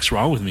 What the fuck's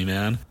wrong with me,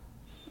 man?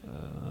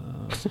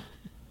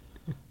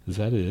 Is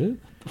that it?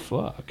 What the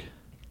fuck?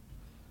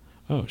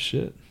 Oh,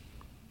 shit.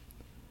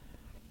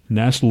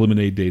 National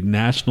Lemonade Day.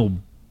 National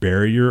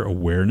Barrier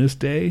Awareness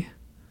Day?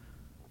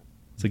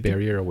 It's like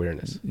barrier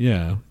awareness.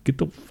 Yeah. Get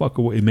the fuck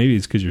away. Maybe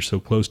it's because you're so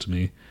close to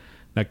me.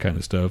 That kind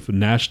of stuff.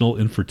 National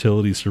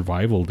Infertility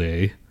Survival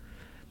Day.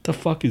 What the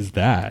fuck is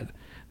that?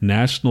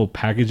 National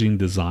Packaging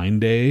Design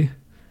Day.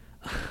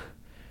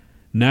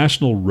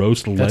 National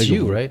Roast Leg. That's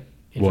you, right?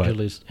 What?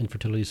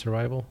 Infertility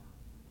survival.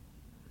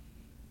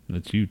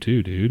 That's you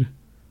too, dude.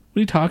 What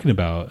are you talking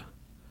about?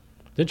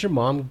 Didn't your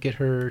mom get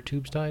her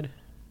tubes tied?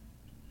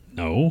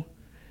 No.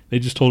 They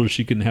just told her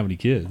she couldn't have any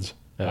kids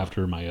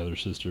after my other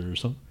sister or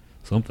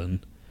something.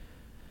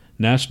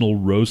 National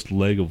Roast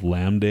Leg of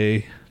Lamb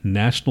Day.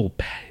 National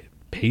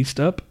Paste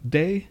Up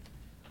Day?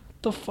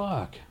 What the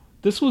fuck?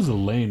 This was a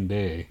lame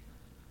day.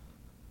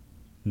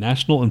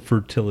 National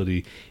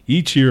Infertility.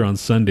 Each year on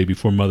Sunday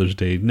before Mother's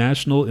Day,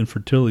 National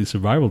Infertility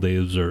Survival Day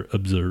is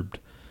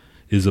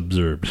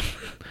observed.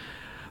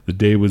 The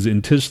day was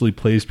intentionally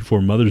placed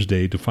before Mother's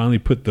Day to finally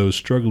put those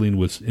struggling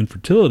with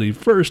infertility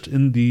first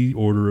in the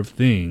order of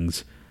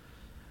things.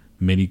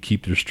 Many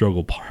keep their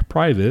struggle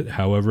private.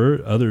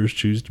 However, others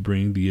choose to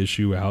bring the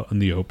issue out in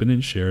the open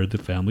and share the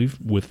family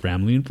with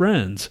family and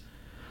friends.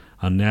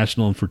 On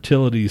National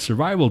Infertility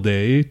Survival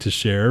Day, to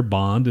share,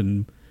 bond,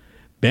 and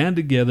band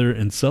together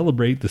and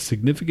celebrate the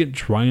significant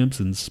triumphs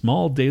and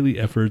small daily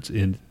efforts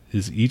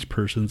is each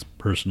person's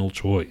personal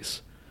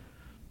choice.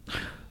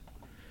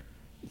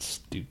 It's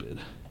stupid.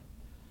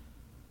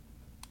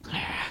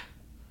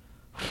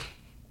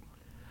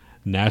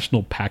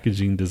 National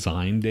Packaging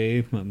Design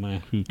Day.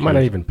 Might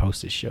not even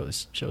post this show.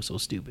 This show's so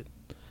stupid.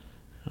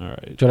 All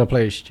right. Do you want to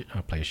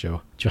play a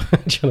show? Do you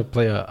want to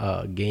play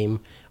a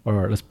game?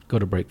 Or let's go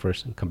to break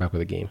first and come back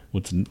with a game.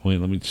 Let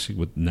me see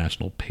what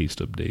National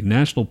Paste Up Day.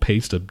 National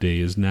Paste Up Day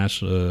is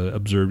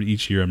observed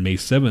each year on May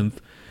 7th.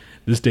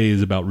 This day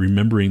is about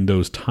remembering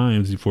those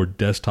times before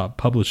desktop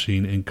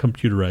publishing and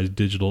computerized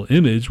digital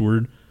image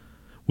were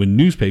when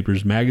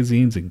newspapers,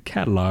 magazines, and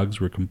catalogs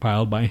were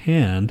compiled by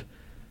hand,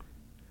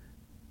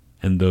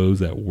 and those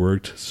that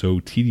worked so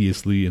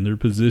tediously in their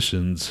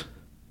positions.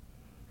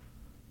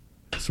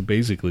 So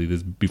basically, this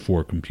is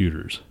before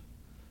computers.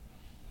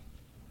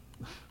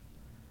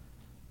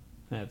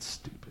 That's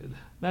stupid.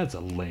 That's a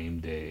lame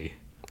day.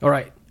 All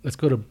right, let's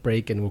go to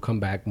break and we'll come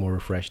back more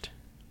refreshed.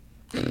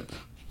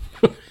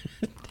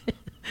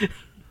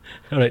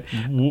 All right.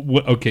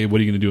 Okay, what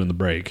are you going to do in the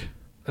break?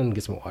 I'm going to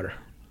get some water.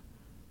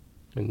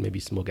 And maybe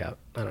smoke out.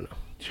 I don't know.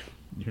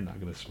 You're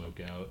not going to smoke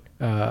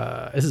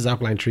out. This is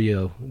Alkaline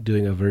Trio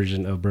doing a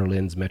version of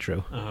Berlin's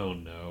Metro. Oh,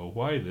 no.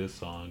 Why this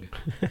song?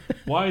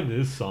 Why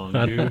this song,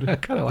 dude? I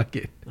kind of like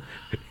it.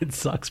 It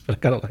sucks, but I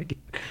kind of like it.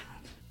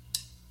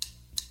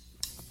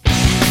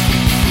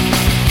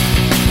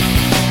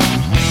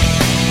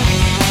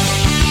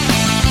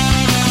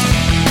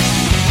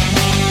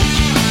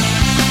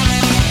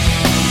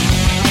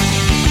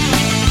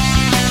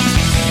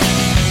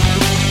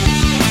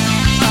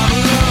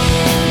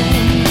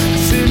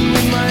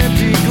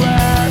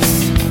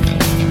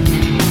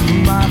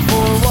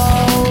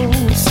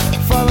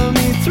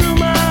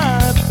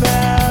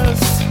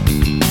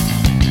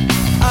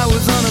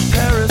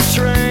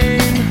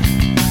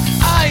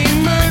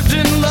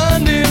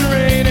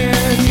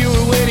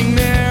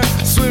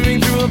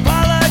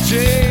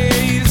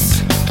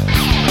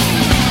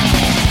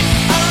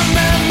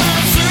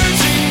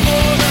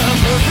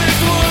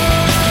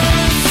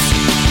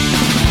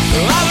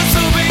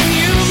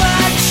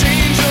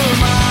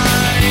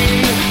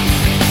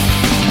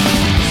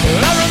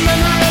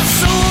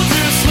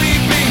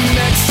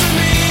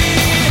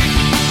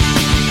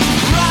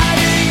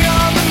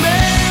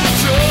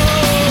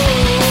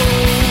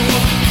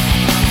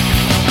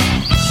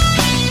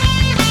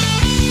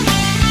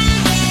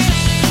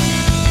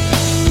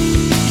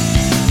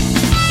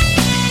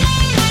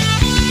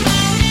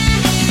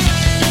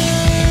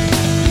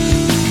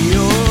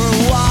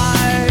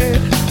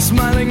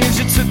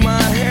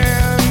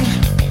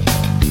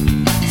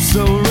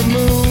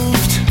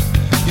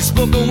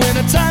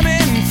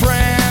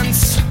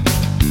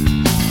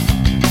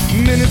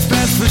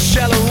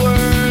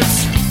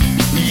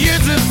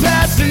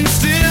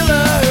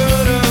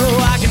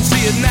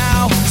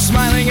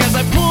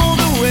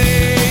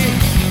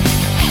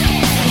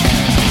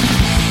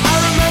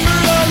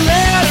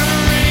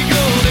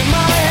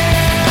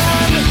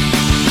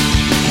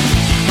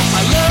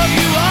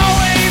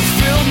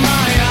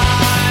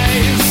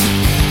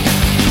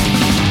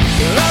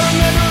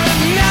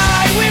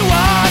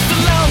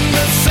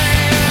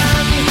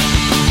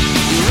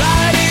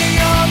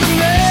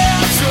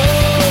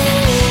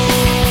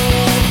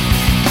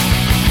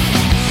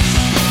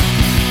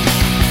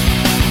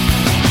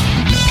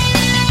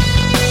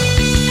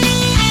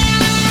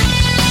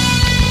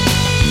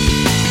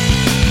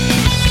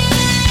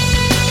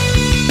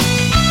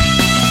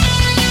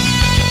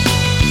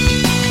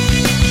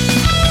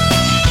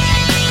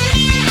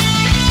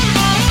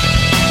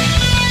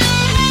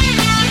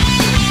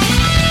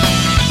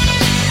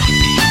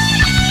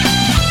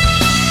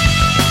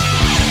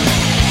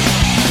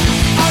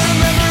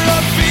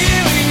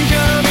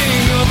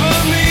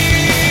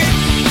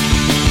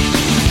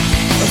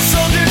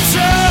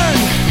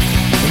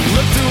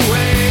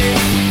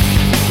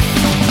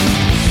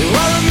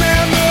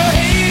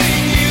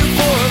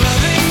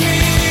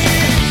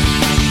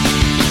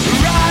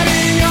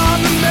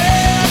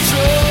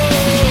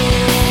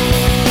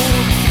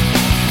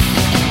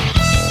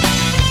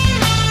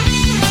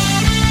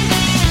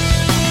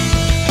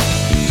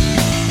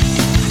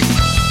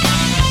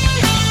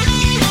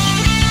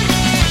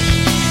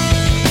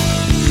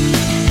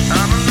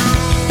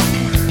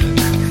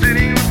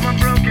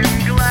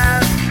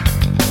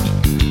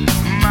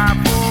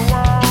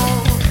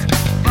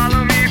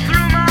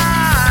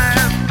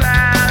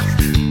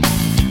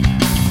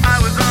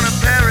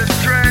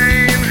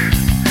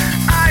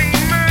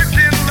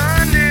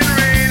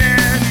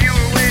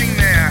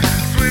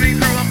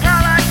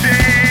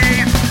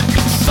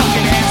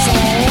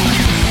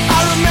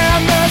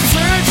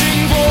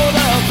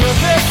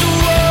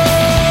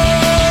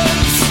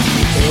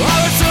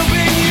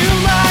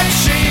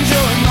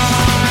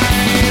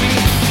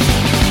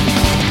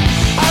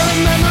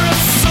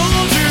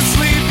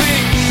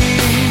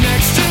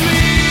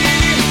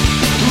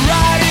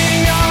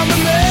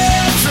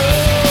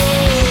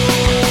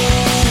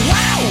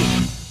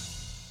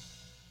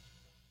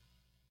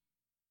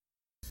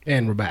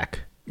 And we're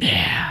back.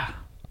 Yeah.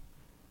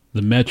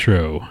 The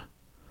Metro.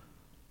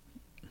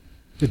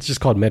 It's just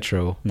called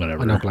Metro.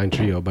 Whatever. An Alkaline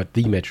Trio, but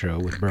the Metro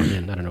with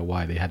Berlin. I don't know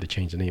why they had to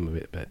change the name of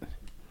it, but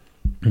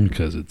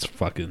because it's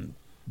fucking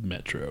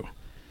Metro.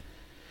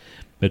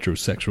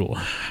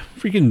 Metrosexual.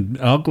 Freaking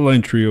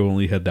Alkaline Trio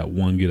only had that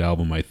one good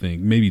album, I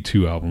think. Maybe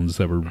two albums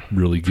that were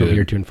really good. From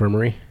Here to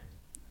Infirmary.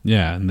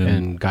 Yeah, and then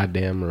and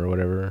Goddamn or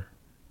whatever.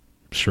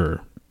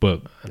 Sure,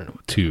 but I don't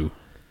know. Two.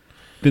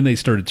 Then they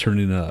started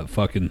turning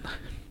fucking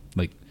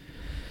like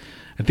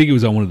I think it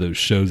was on one of those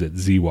shows that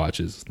Z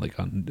watches, like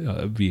on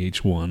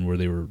VH1, where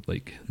they were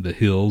like The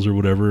Hills or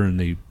whatever, and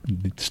they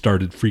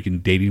started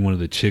freaking dating one of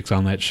the chicks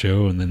on that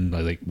show, and then I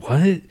was like,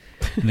 what?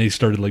 And they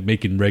started like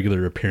making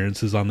regular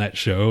appearances on that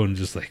show, and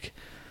just like,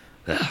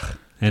 ugh.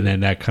 And then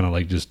that kind of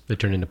like just they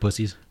turned into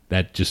pussies.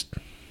 That just,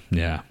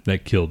 yeah,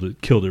 that killed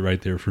it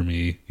right there for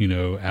me. You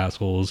know,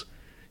 assholes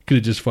could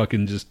have just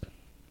fucking just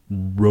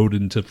rode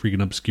into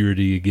freaking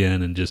obscurity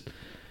again, and just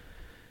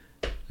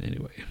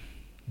anyway.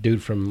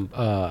 Dude from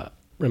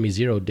Remy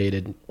Zero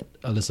dated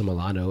Alyssa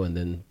Milano, and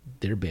then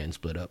their band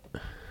split up.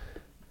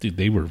 Dude,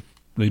 they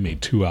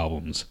made 2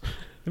 albums.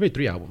 They made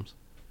 3 albums.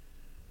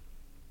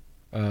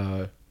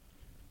 One,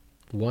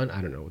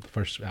 I don't know what the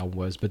first album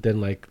was, but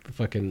then like the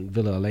fucking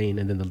Villa Lane,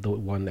 and then the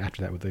one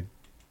after that with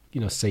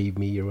the, Save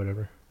Me or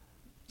whatever.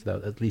 So that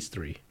was at least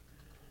 3.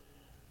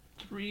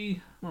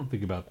 3? I don't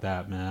think about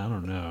that, man. I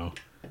don't know.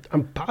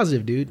 I'm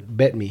positive, dude.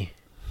 Bet me.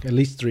 At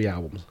least 3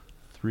 albums.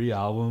 3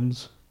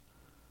 albums.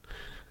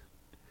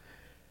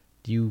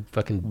 You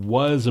fucking...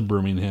 Was a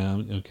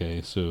Birmingham.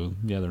 Okay, so,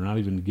 yeah, they're not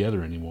even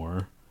together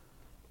anymore.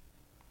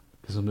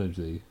 Because sometimes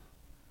they...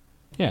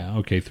 Yeah,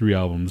 okay, 3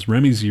 albums.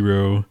 Remy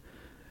Zero,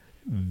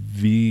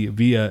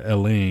 Via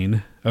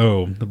Elaine.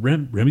 Oh, the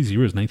Remy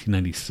Zero is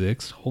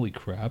 1996. Holy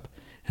crap.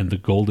 And The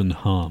Golden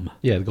Hum.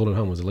 Yeah, The Golden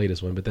Hum was the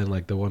latest one, but then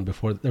like the one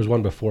before... There's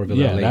one before Villa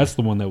Yeah, Elaine. that's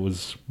the one that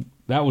was...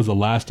 That was the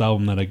last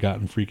album that I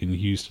got in freaking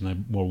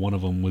Houston. Well, one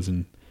of them was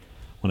in...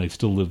 When I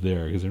still lived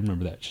there, because I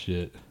remember that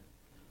shit.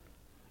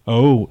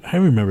 Oh, I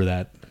remember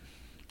that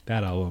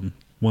album.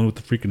 One with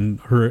the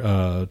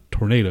freaking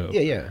tornado.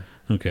 Yeah, yeah.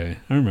 Okay,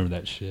 I remember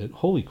that shit.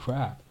 Holy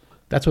crap.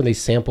 That's when they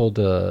sampled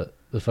the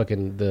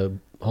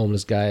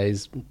homeless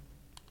guys'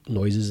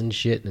 noises and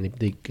shit, and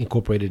they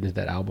incorporated it into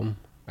that album.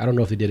 I don't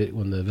know if they did it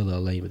when the Villa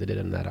Elaine, but they did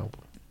it in that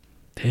album.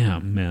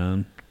 Damn,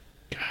 man.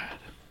 God.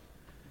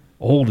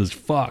 Old as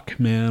fuck,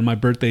 man. My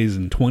birthday's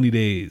in 20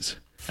 days.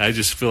 I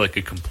just feel like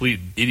a complete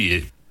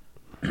idiot.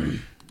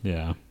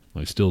 Yeah,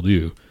 I still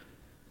do.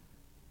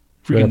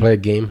 You want to play a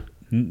game?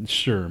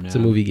 Sure, man. It's a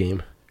movie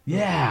game.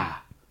 Yeah.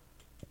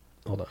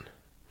 Hold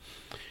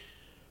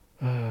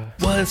on.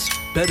 What's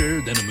better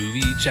than a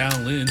movie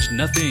challenge?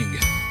 Nothing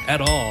at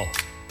all.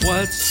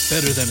 What's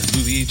better than a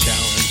movie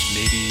challenge?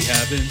 Maybe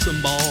having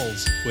some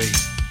balls. Wait.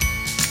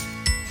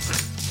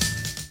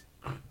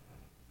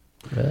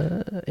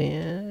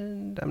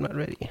 And I'm not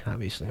ready,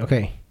 obviously.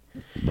 Okay.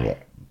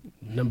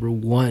 Number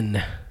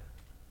 1.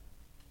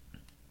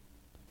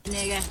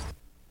 Nigga.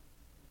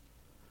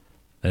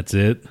 That's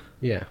it?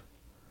 Yeah.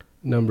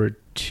 Number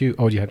 2.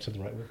 Oh, do you have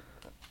something right with?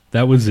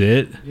 That was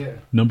it? Yeah.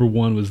 Number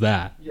 1 was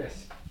that.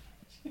 Yes.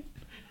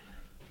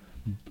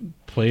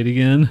 Play it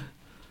again.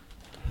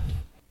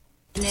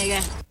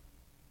 Nigga.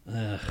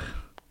 Ugh.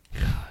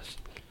 Gosh.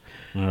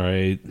 All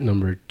right.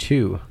 Number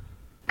 2.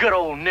 Good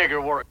old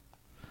nigger work.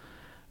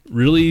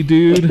 Really,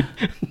 dude?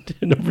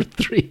 Number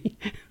 3.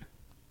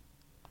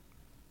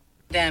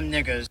 Damn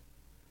niggas.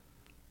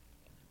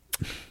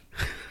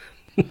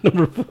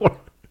 Number 4.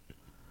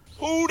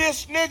 Who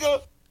this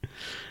nigga?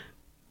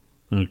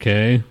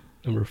 Okay.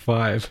 Number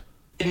 5.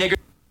 Nigger.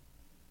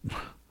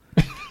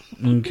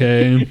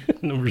 Okay.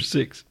 Number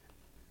 6.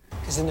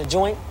 Cause in the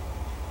joint,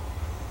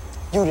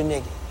 you the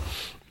nigga.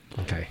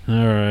 Okay.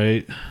 All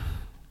right.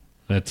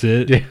 That's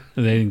it? Yeah.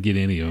 They didn't get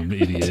any of them,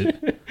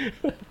 idiot.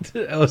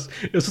 It was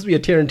supposed to be a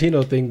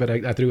Tarantino thing, but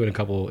I threw in a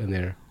couple in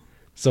there.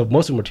 So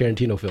most of them were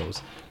Tarantino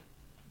films.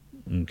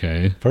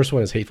 Okay. First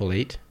one is Hateful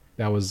Eight.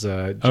 That was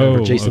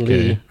Jason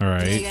okay. Lee. All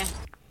right. Nigga.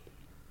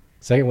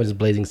 Second one is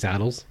Blazing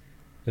Saddles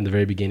in the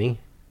very beginning.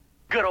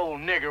 Good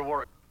old nigger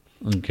work.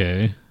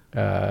 Okay.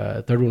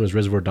 Third one was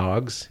Reservoir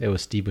Dogs. It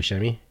was Steve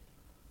Buscemi.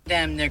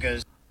 Damn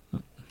niggas.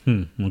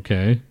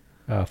 Okay.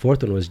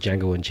 Fourth one was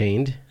Django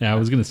Unchained. Yeah, I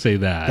was going to say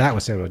that. That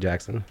was Samuel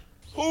Jackson.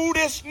 Who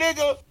this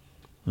nigga?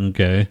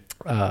 Okay.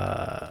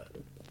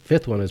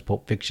 Fifth one is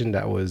Pulp Fiction.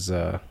 That was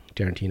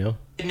Tarantino.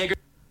 Nigger.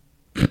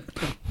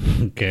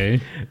 Okay.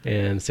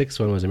 And sixth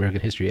one was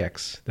American History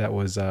X. That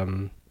was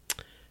the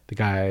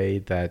guy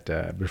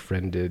that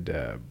befriended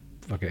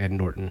fucking Ed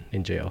Norton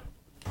in jail.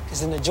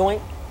 Cause in the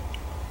joint,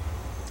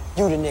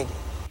 you the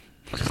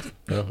nigga.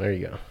 Oh, there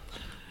you go.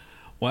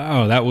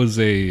 Wow, that was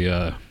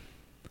a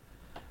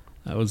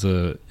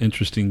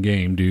interesting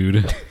game,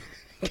 dude.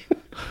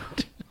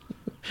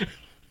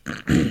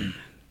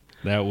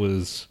 That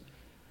was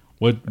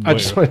what I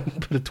just wanted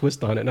to put a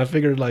twist on it, and I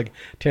figured like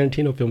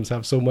Tarantino films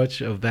have so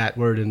much of that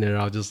word in there.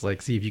 I'll just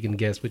like see if you can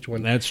guess which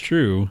one. That's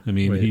true. I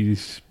mean, Right. he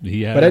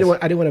has. But I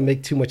didn't want to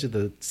make too much of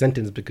the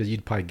sentence because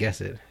you'd probably guess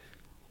it.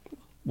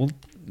 Well,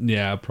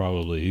 yeah,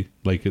 probably.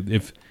 Like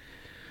if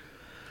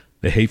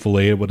the Hateful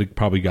Eight would have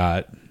probably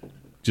got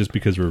just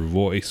because of her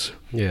voice.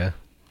 Yeah.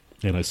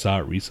 And I saw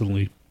it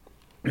recently.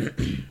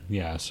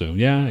 Yeah, so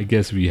yeah, I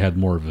guess if you had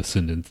more of a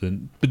sentence,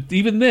 then. But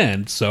even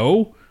then,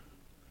 so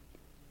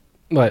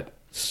What?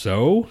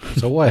 So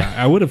what?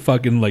 I would have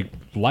fucking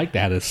liked to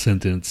have a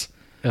sentence.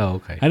 Oh,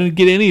 okay. I didn't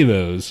get any of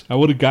those. I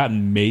would have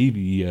gotten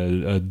maybe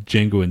a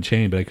Django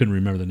Unchained, but I couldn't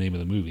remember the name of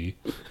the movie.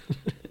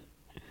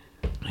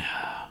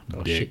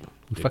 Oh, Dick. shit.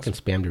 We fucking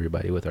spammed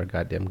everybody with our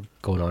goddamn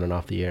going on and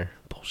off the air.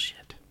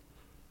 Bullshit.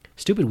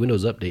 Stupid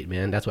Windows update,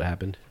 man. That's what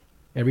happened.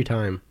 Every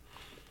time.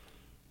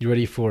 You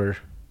ready for,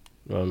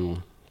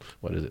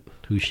 what is it?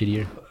 Who's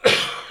shittier?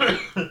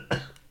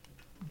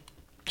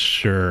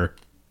 Sure.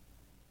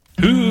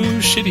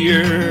 Who's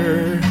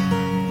shittier?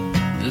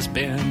 This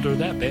band or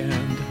that band?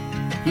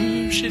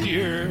 Who's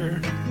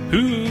shittier?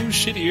 Who's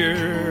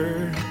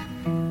shittier?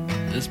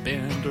 This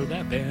band or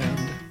that band?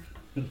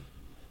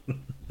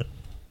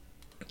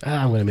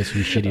 I'm going to miss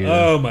Who's shittier.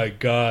 Oh my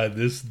god,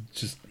 this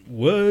just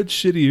what's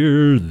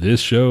shittier, this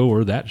show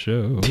or that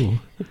show? Who?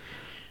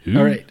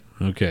 All right.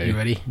 Okay. You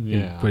ready?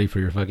 Yeah. You ready for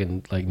your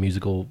fucking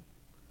musical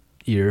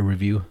ear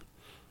review?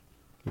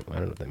 I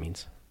don't know what that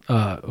means.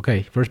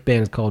 Okay. First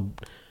band is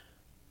called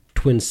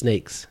Twin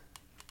Snakes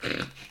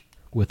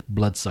with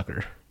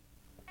Bloodsucker.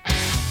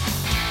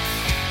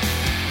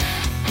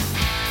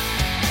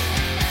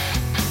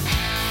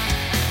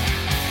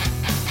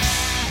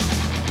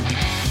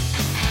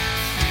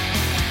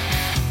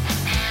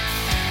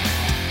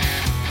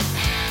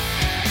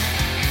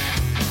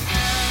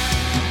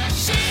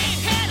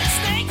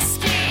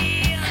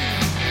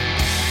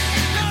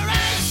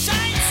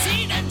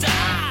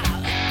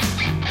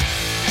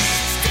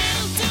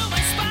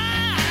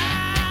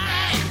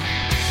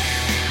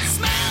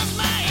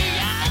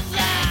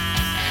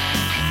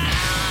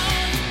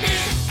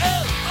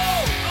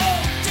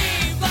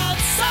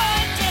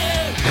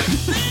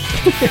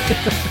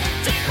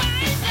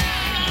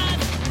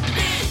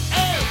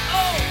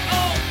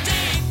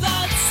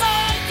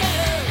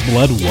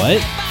 Blood what?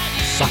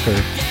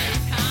 Sucker.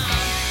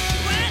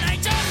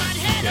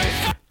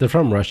 They're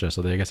from Russia,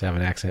 so they I guess they have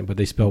an accent, but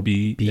they spell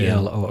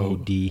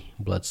B-L-O-O-D,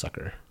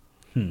 bloodsucker.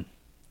 I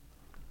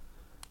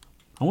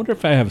wonder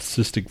if I have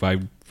cystic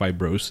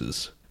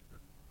fibrosis.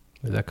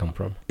 Where did that come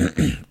from?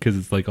 Because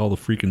it's like all the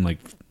freaking like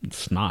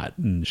snot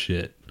and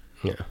shit.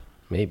 Yeah,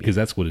 maybe. Because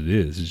that's what it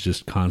is. It's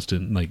just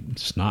constant like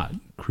snot,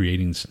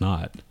 creating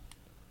snot.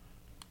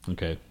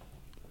 Okay.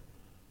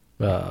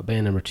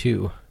 Band number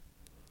 2.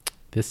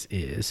 This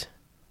is...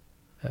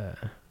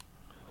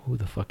 who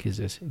the fuck is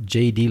this?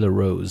 J.D.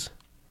 LaRose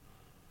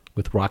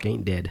with Rock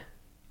Ain't Dead.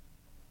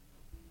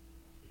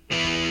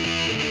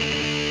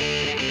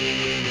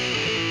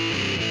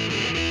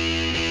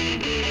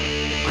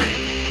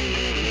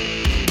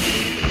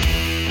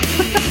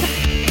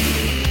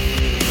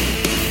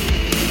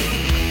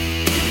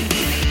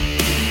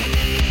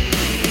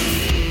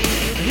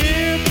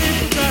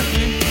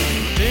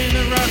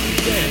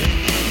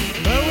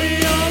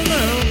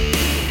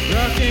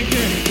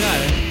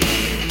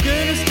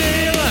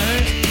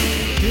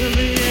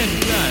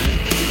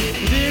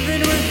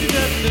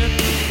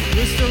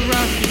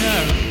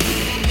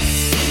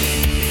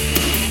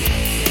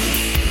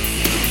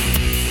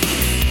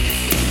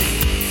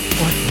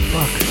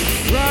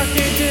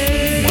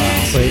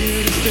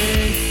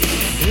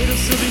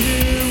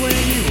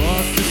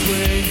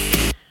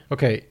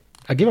 Okay,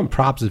 I give him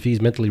props if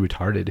he's mentally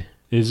retarded.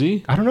 Is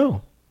he? I don't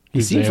know.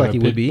 He seems like he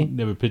would be. You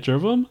have a picture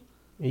of him?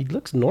 He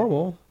looks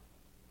normal.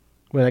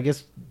 Well, I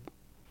guess,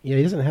 yeah,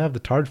 he doesn't have the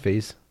tard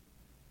face.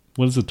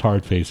 What is a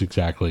tard face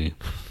exactly?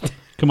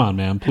 Come on,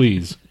 man,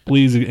 please.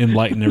 Please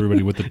enlighten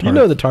everybody with the tard. You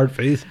know the tard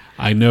face.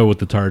 I know what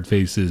the tard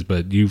face is,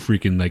 but you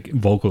freaking like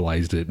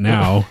vocalized it.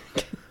 Now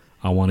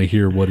I want to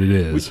hear what it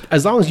is.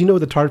 As long as you know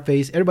the tard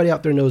face, everybody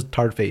out there knows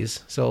tard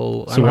face.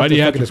 So why do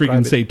you have to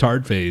freaking say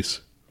tard face?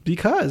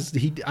 Because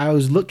I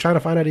was trying to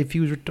find out if he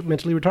was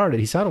mentally retarded.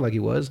 He sounded like he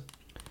was.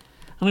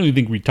 I don't even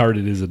think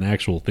retarded is an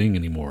actual thing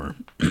anymore.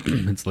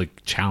 It's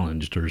like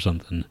challenged or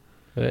something.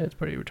 Yeah, it's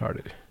pretty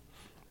retarded.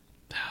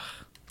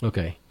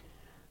 Okay.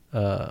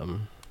 You're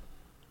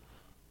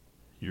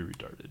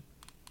retarded.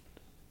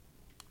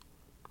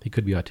 He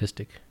could be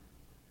autistic.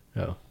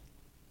 Oh,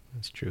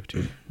 that's true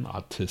too.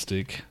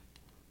 Autistic.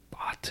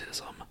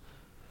 Autism.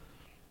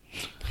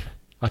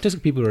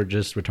 Autistic people are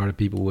just retarded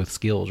people with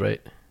skills,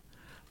 right?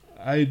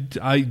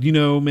 You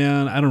know,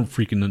 man, I don't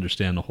freaking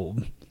understand the whole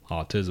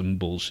autism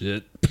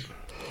bullshit.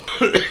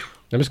 I'm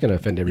just going to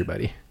offend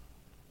everybody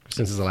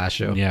since it's the last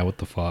show. Yeah, what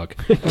the fuck?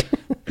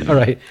 All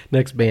right,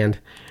 next band.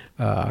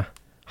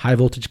 High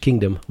Voltage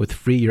Kingdom with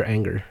Free Your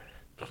Anger.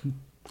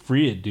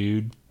 Free it,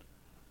 dude.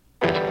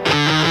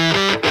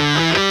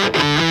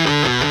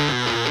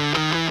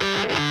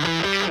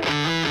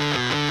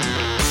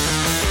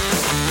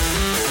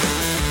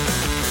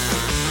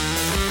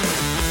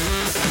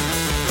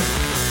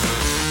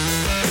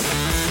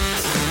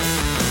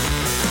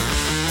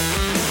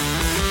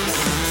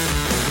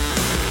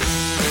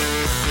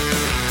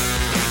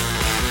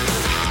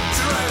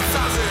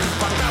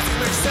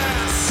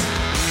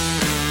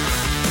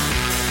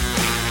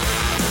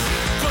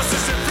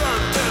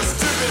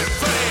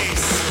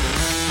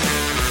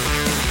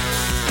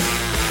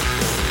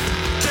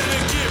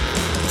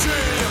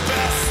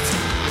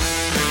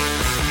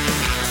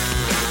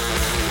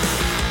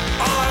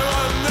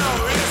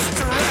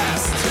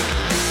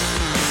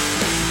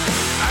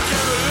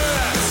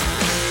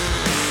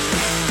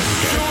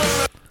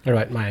 All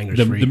right, my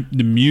anger's free.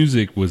 The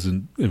music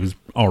wasn't. It was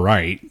all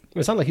right.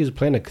 It sounded like he was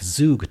playing a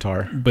kazoo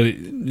guitar. But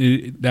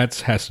that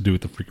has to do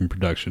with the freaking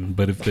production.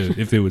 But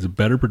if it was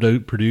better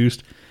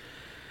produced,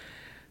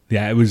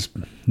 yeah, it was.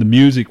 The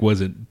music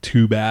wasn't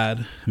too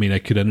bad. I mean, I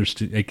could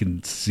understand. I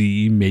can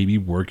see maybe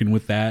working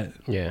with that.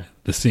 Yeah.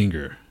 The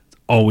singer, it's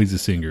always a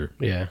singer.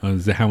 Yeah.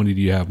 How many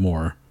do you have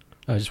more?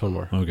 Just one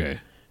more. Okay.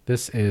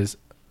 This is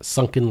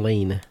Sunken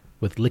Lane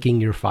with Licking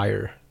Your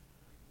Fire.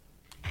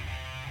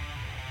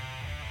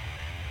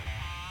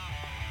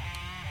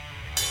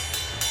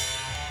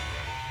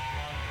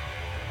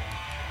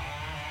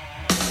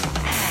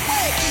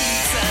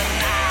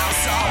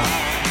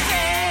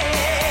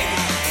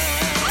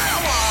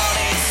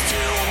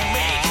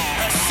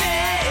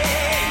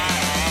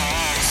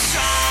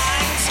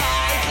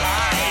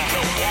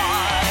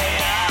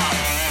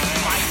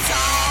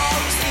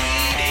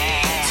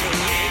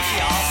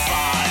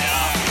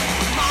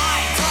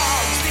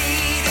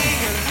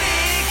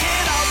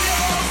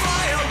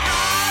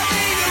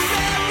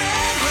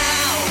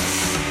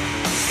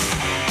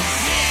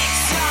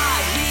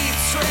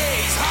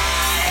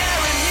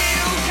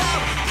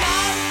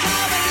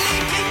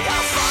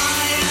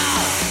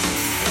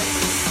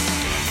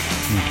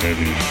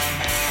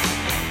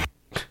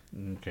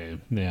 Okay,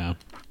 yeah.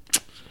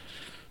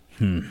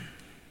 I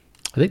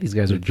think these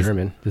guys are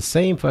German. The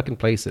same fucking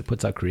place that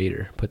puts out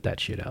Creator put that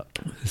shit out.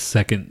 The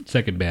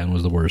second band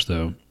was the worst,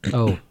 though.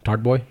 Oh,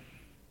 Tard Boy?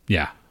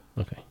 Yeah.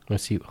 Okay.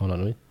 Let's see. Hold on.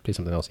 Let me play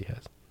something else he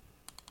has.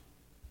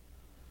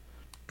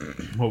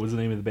 What was the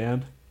name of the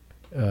band?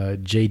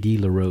 J.D.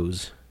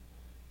 LaRose.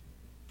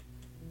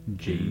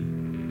 J.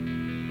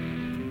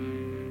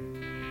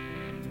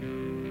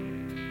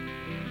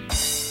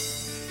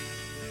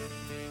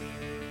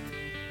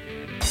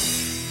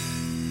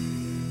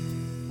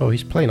 Oh,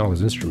 he's playing all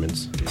his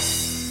instruments.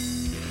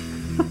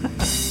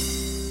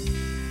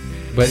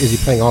 But is he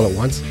playing all at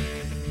once?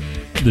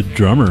 The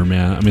drummer,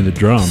 man. I mean, the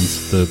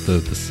drums, the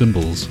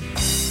cymbals.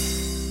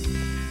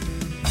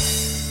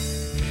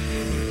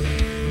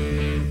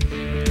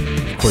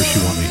 Of course,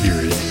 you want to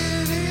hear it.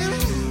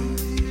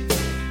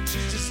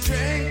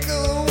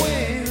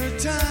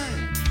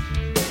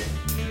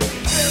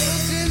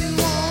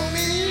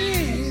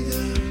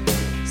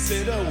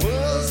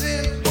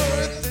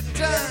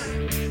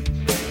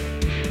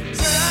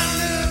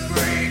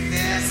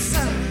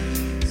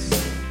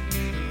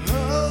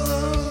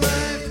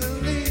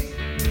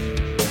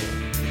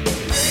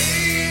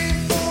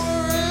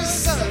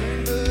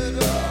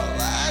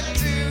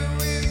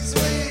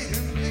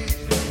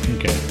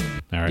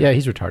 Yeah,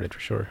 he's retarded for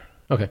sure.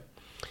 Okay.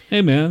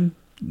 Hey, man.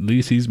 At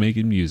least he's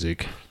making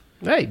music.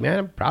 Hey, man,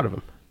 I'm proud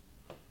of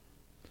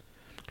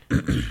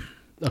him.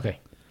 Okay.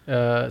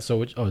 So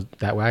which? Oh,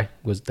 that guy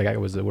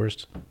was the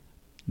worst.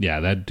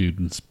 Yeah, that dude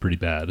was pretty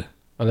bad.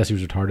 Unless he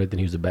was retarded, then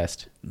he was the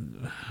best.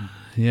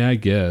 Yeah, I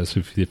guess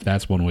if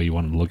that's one way you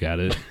want to look at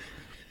it.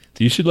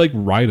 You should like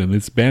write him.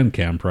 It's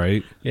Bandcamp,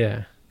 right?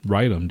 Yeah.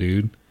 Write him,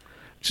 dude.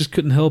 Just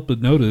couldn't help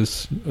but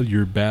notice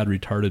your bad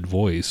retarded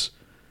voice.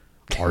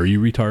 Are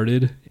you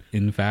retarded?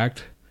 In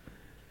fact,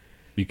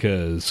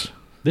 because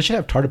they should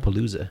have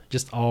Tardapalooza,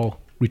 just all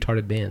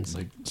retarded bands,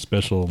 like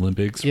Special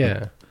Olympics.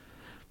 Yeah,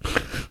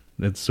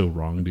 that's so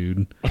wrong,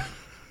 dude.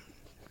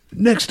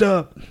 Next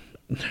up,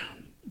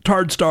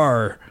 Tard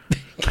Star.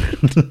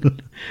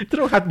 They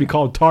don't have to be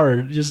called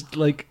Tard. Just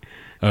like,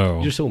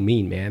 you're so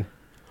mean, man.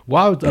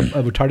 Why would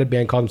a retarded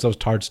band call themselves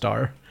Tard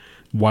Star?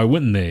 Why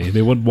wouldn't they?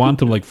 They would want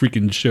to like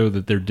freaking show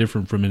that they're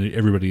different from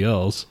everybody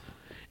else,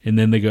 and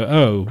then they go,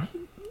 oh.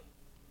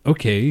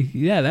 Okay,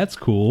 yeah, that's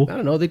cool. I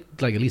don't know. They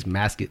like at least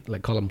mask it,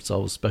 like call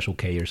themselves Special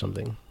K or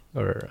something.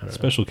 Or I don't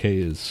Special K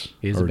is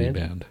already a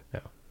band.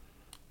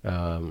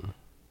 Yeah.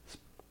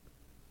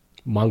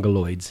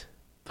 Mongoloids.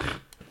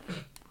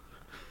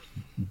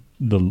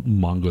 The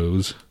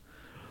Mongos.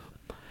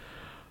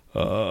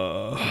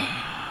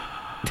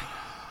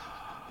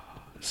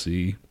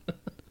 See,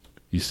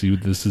 you see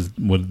what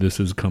this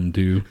has come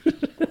to.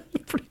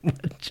 Pretty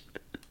much.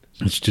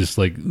 It's just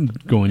like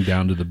going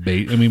down to the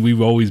base. I mean, we've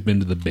always been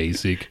to the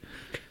basic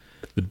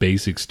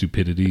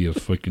stupidity of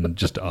fucking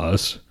just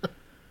us.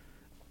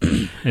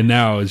 And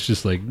now it's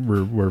just like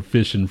we're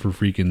fishing for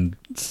freaking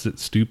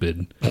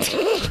stupid.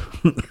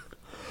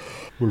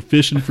 We're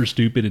fishing for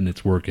stupid, and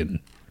it's working.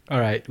 All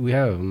right, we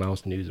have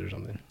mouse news or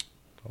something.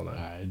 Hold on.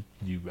 I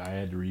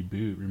had to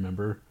reboot.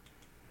 Remember?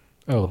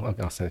 Oh,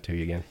 I'll send it to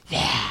you again.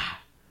 Yeah.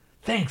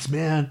 Thanks,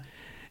 man.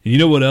 And you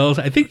know what else?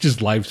 I think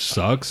just life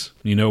sucks.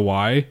 You know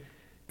why?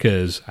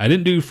 Because I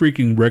didn't do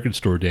freaking record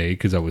store day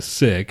because I was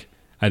sick.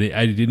 I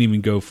didn't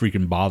even go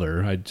freaking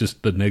bother. I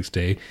just the next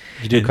day.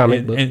 Did you do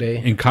comic book day?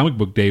 And comic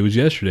book day was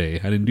yesterday.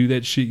 I didn't do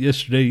that shit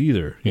yesterday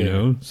either. You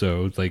know,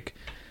 so it's like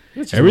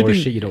it's everything.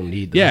 More shit you don't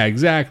need. Though. Yeah,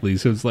 exactly.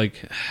 So it's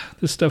like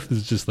this stuff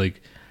is just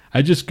like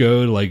I just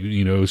go to like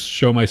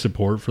show my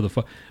support for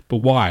the but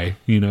why?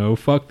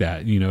 Fuck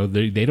that.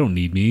 They don't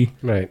need me.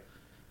 Right.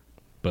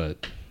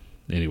 But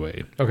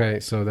anyway. Okay,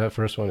 so that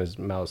first one is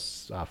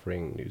mouse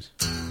offering news.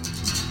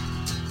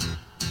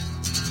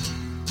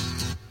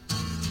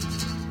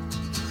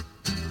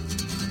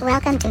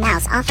 Welcome to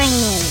Mouse Offering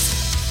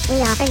News.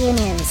 We offer you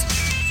news,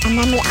 and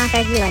then we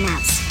offer you a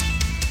mouse.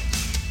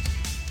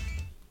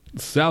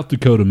 South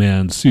Dakota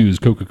man sues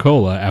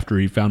Coca-Cola after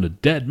he found a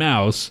dead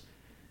mouse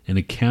in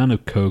a can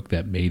of Coke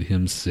that made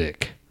him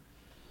sick.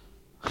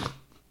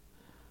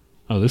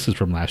 Oh, this is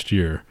from last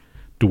year.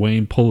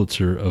 Dwayne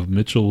Pulitzer of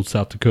Mitchell,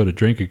 South Dakota,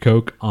 drank a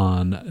Coke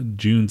on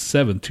June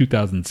 7,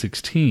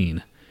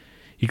 2016.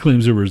 He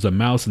claims there was a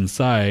mouse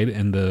inside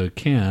and the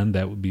can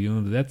that would be...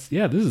 this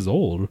is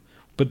old.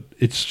 But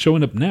it's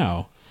showing up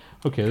now.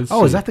 Okay. Let's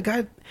see. Is that the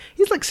guy?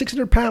 He's like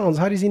 600 pounds.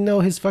 How does he know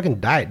his fucking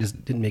diet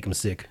just didn't make him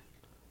sick?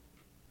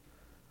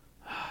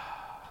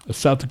 A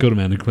South Dakota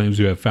man who claims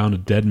to have found a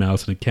dead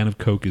mouse in a can of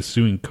Coke is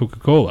suing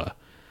Coca-Cola.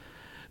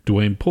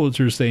 Dwayne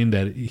Pulitzer is saying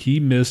that he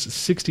missed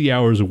 60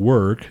 hours of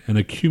work and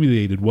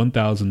accumulated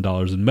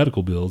 $1,000 in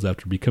medical bills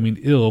after becoming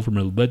ill from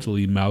an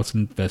allegedly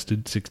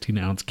mouse-infested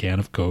 16-ounce can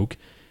of Coke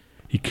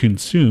he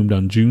consumed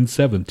on June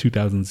 7,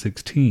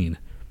 2016.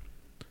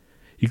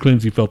 He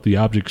claims he felt the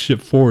object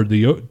shift forward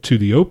to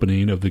the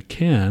opening of the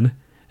can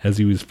as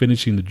he was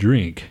finishing the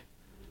drink.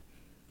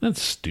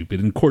 That's stupid.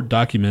 In court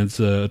documents,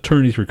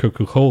 attorneys for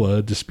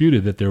Coca-Cola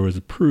disputed that there was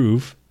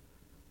proof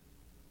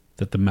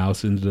that the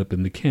mouse ended up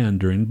in the can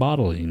during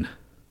bottling.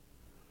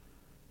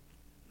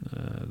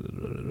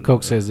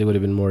 Coke says they would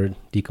have been more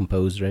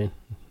decomposed, right?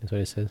 That's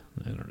what it says.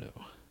 I don't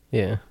know.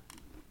 Yeah.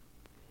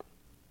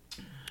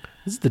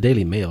 This is the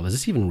Daily Mail. Is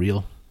this even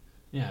real?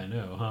 Yeah, I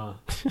know, huh?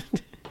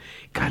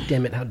 God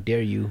damn it, how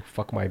dare you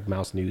fuck my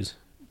mouse news.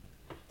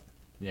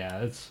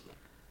 Yeah, it's...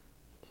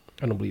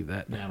 I don't believe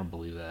that. I don't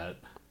believe that.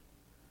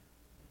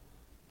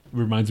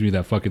 Reminds me of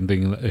that fucking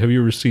thing. Have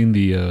you ever seen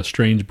the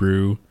Strange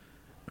Brew,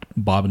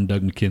 Bob and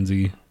Doug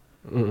McKenzie?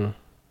 Mm-mm.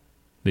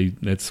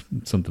 That's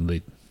something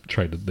they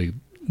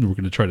were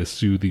going to try to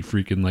sue the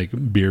freaking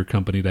like beer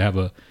company to have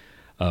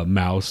a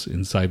mouse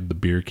inside the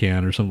beer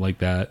can or something like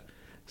that.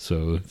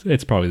 So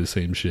it's probably the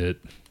same shit.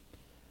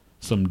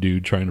 Some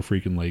dude trying to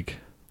freaking like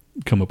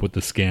come up with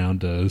the scam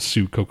to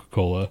sue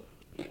Coca-Cola.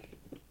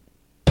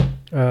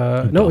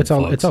 No, it's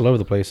all over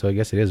the place. So I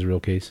guess it is a real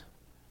case.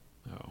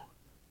 Oh,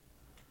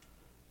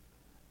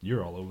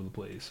 you're all over the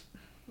place,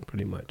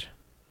 pretty much.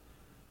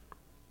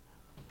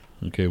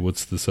 Okay,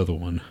 what's this other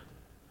one?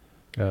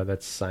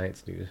 That's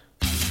science news.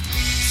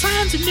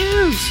 Science and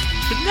news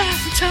with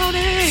Nhat and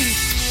Tony.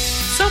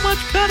 So much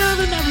better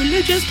than that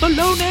religious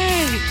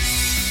baloney.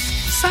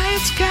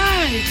 Science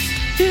guy,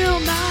 Bill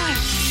Nye,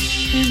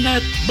 and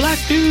that black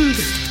dude,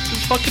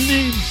 his fucking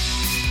name,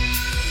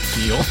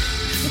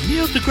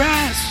 Neil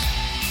deGrasse.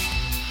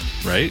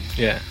 Right?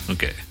 Yeah.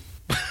 Okay.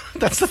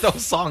 That's the whole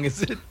song,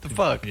 is it? The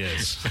fuck?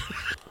 Yes.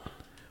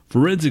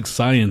 Forensic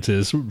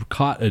scientists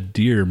caught a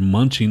deer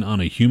munching on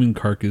a human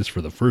carcass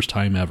for the first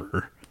time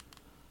ever.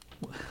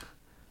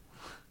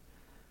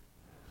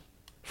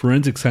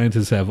 Forensic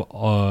scientists have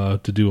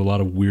to do a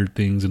lot of weird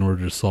things in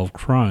order to solve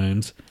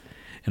crimes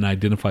and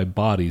identify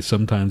bodies.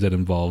 Sometimes that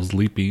involves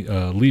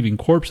leaving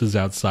corpses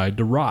outside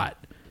to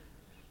rot.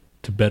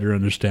 To better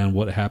understand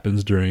what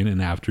happens during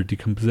and after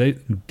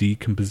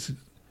decomposition.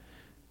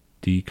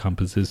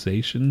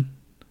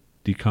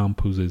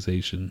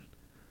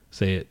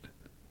 Say it.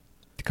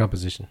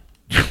 Decomposition.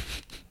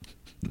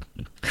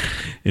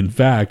 In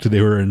fact,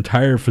 there were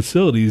entire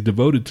facilities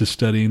devoted to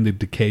studying the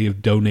decay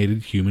of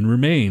donated human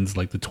remains,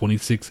 like the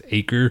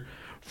 26-acre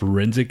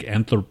Forensic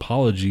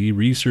Anthropology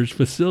Research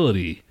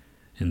Facility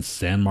in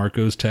San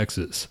Marcos,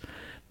 Texas.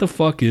 The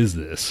fuck is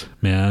this,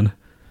 man?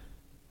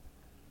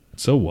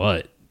 So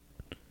what?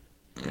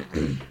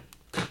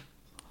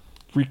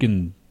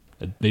 Freaking,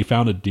 they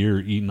found a deer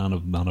eaten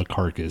on a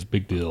carcass.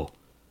 Big deal.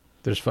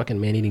 There's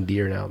fucking man-eating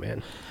deer now,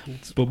 man.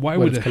 But why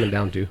what would it's coming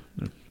down to?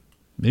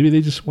 Maybe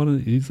they just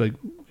want to. He's like,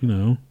 you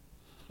know,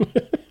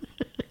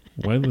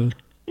 why the?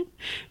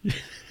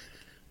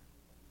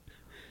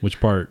 Which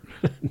part?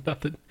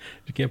 Nothing.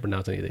 You can't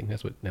pronounce anything.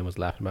 That's what Nam was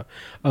laughing about.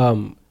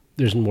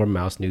 There's more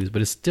mouse news,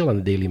 but it's still on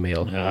the Daily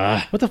Mail.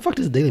 What the fuck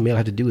does the Daily Mail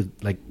have to do with,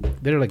 like,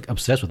 they're like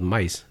obsessed with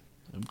mice?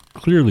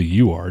 Clearly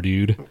you are,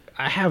 dude.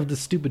 I have the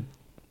stupid.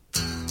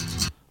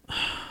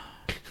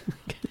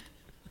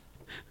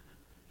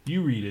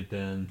 You read it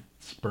then,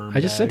 sperm. I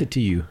just sent it to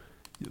you.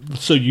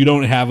 So you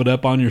don't have it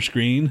up on your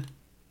screen?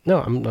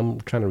 No, I'm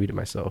trying to read it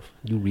myself.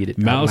 You read it.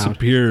 Mouse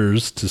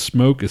appears to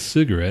smoke a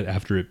cigarette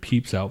after it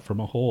peeps out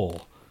from a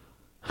hole.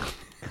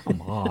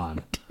 Come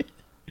on.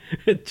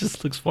 It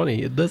just looks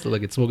funny. It does look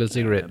like it's smoking a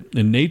cigarette.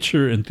 A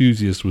nature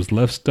enthusiast was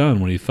left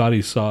stunned when he thought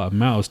he saw a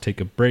mouse take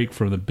a break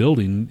from the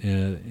building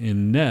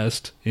in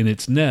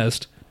its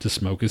nest to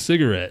smoke a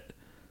cigarette.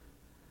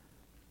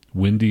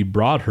 Wendy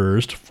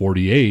Broadhurst,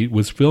 48,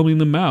 was filming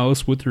the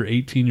mouse with her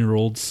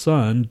 18-year-old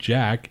son,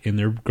 Jack, in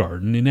their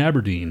garden in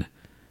Aberdeen.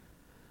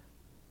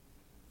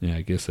 Yeah,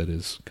 I guess that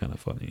is kind of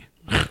funny.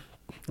 It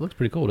looks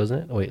pretty cool,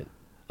 doesn't it? Oh, wait.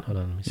 Hold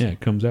on. Let me see. Yeah, it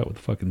comes out with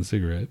a fucking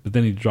cigarette. But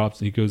then he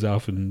goes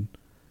off and...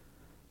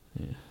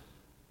 Yeah.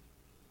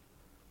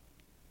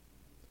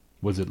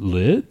 Was it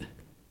lit?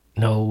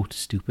 No,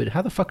 stupid.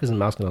 How the fuck is a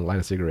mouse going to light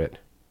a cigarette?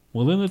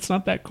 Well, then it's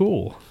not that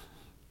cool.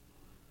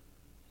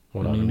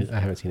 Hold on. I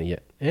haven't seen it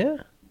yet. Yeah,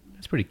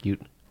 it's pretty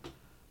cute.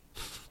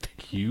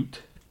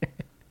 Cute?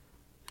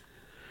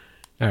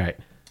 All right.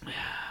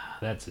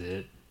 That's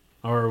it.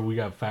 Or we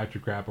got factor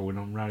crap, or we're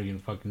not even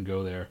fucking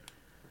go there.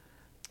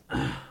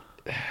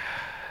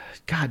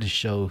 God, this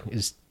show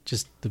is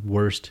just the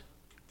worst.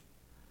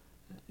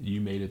 You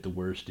made it the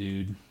worst,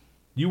 dude.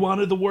 You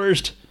wanted the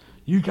worst.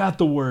 You got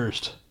the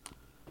worst.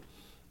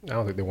 I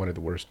don't think they wanted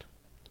the worst.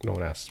 No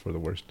one asks for the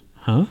worst.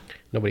 Huh?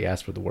 Nobody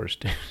asked for the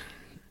worst.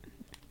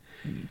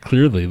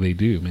 Clearly they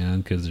do,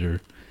 man, because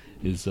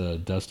is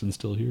Dustin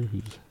still here?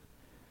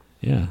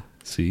 Yeah,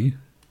 see?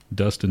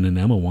 Dustin and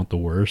Emma want the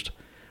worst.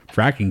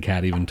 Fracking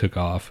Cat even took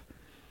off.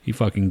 He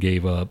fucking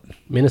gave up.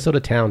 Minnesota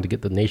town to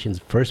get the nation's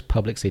first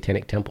public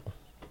satanic temple.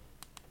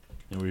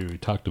 And we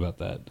talked about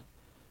that,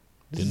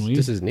 didn't we?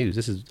 This is news.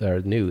 This is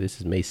new.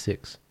 This is May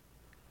 6th.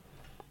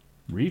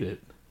 Read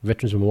it.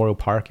 Veterans Memorial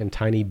Park in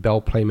tiny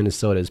Belle Plaine,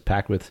 Minnesota is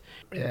packed with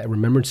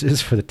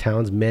remembrances for the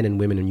town's men and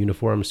women in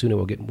uniform. Soon it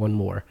will get one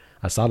more.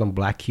 A solemn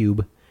black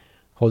cube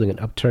holding an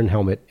upturned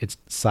helmet, its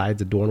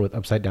sides adorned with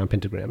upside-down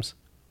pentagrams.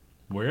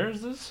 Where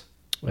is this?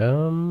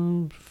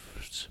 Belle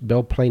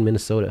Plaine,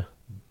 Minnesota.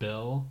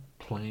 Belle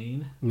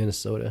Plaine?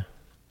 Minnesota.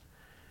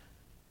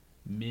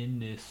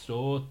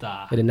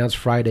 Minnesota. It announced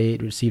Friday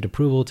it received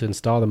approval to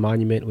install the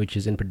monument, which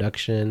is in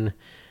production.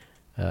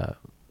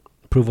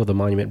 Approval of the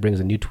monument brings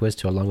a new twist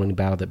to a long-running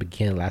battle that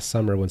began last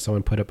summer when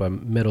someone put up a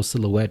metal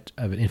silhouette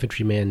of an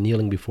infantryman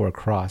kneeling before a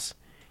cross.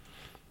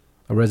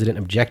 A resident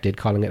objected,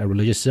 calling it a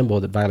religious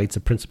symbol that violates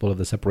the principle of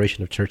the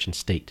separation of church and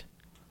state.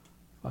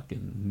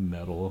 Fucking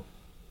metal.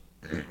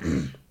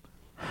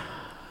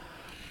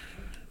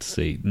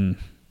 Satan.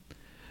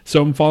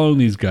 So I'm following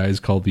these guys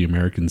called the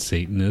American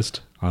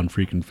Satanist on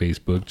freaking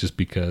Facebook just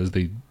because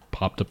they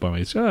popped up on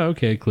my... Oh,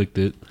 okay, I clicked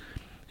it.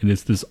 And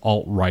it's this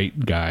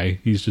alt-right guy.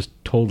 He's just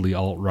totally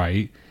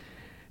alt-right.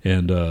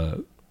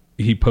 And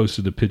he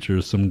posted a picture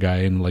of some guy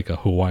in like a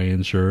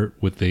Hawaiian shirt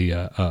with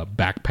a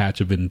back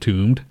patch of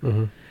Entombed.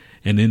 Mm-hmm.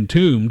 And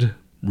Entombed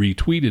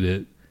retweeted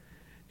it.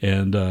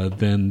 And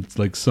then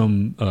like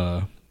some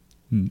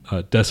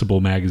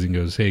Decibel magazine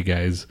goes, hey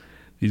guys,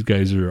 these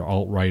guys are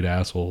alt-right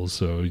assholes,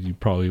 so you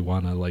probably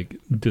want to like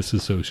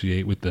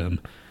disassociate with them.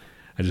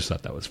 I just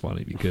thought that was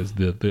funny because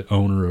the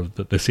owner of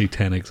the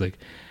Satanic's like,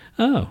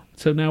 oh,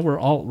 so now we're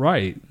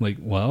alt-right. Like,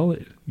 well,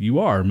 you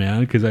are,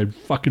 man, because I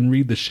fucking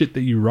read the shit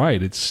that you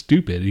write. It's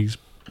stupid. He's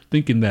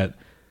thinking that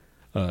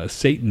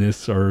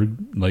Satanists are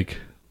like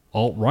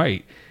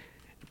alt-right.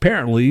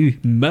 Apparently,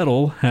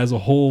 metal has a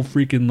whole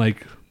freaking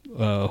like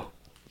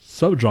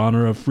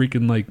subgenre of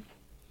freaking like,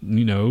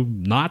 you know,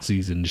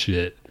 Nazis and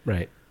shit.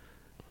 Right.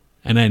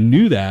 And I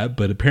knew that,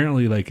 but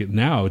apparently like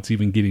now it's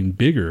even getting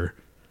bigger.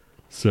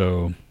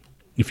 So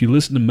if you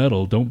listen to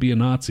metal, don't be a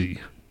Nazi.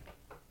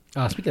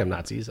 Speaking of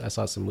Nazis, I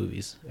saw some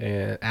movies,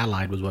 and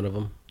Allied was one of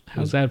them.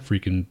 How's that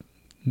freaking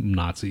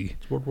Nazi?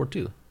 It's World War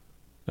II.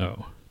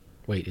 Oh.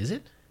 Wait, is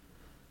it?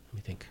 Let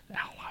me think.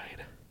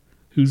 Allied.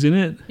 Who's in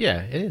it?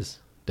 Yeah, it is.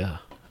 Duh.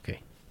 Okay.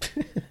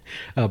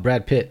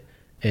 Brad Pitt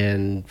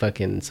and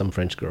fucking some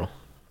French girl.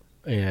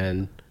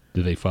 And...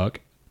 Do they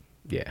fuck?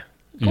 Yeah,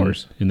 of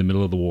course. In the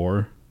middle of the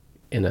war?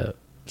 In a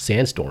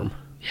sandstorm.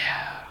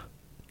 Yeah.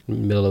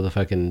 In the middle of the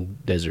fucking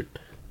desert.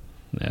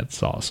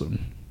 That's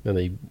awesome. And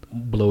they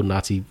blow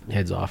Nazi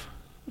heads off.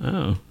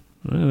 Oh.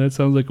 Well, that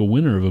sounds like a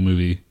winner of a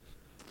movie.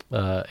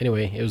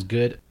 Anyway, it was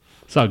good.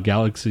 Saw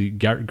Guardians of the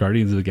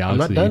Galaxy. I'm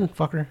not done,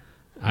 fucker.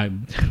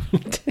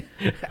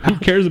 Who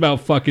cares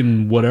about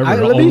fucking whatever?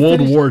 A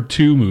World War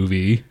II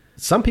movie.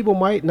 Some people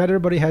might. Not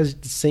everybody has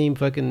the same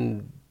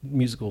fucking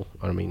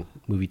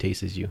movie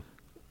taste as you.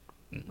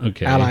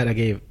 Okay. Allied, I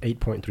gave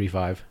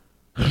 8.35.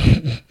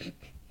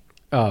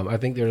 I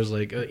think there's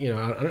like, I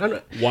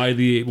don't, why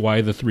the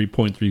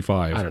 3.35?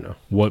 I don't know.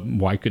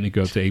 Why couldn't it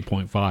go up to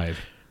 8.5?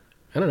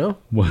 I don't know.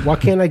 Why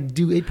can't I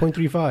do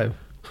 8.35?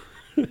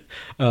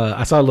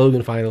 I saw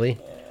Logan finally.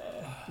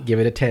 Give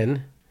it a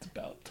 10. It's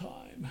about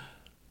time.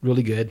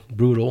 Really good.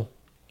 Brutal.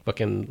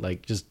 Fucking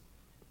like just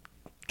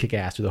kick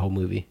ass through the whole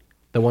movie.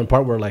 The one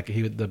part where like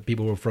the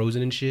people were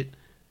frozen and shit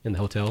in the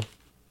hotel.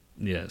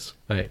 Yes.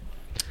 All right.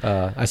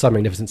 I saw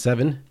Magnificent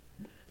Seven.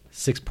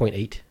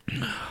 6.8.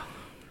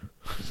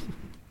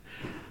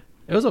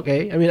 It was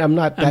okay. I mean, I'm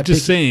not that I'm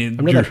just saying,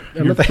 your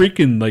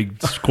freaking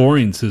like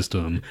scoring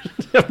system.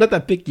 I'm not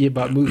that picky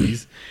about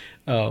movies.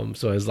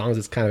 So as long as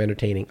it's kind of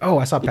entertaining. Oh,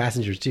 I saw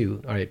Passengers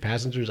too. All right,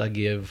 Passengers I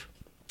give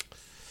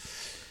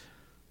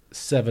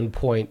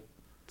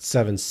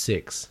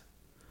 7.76.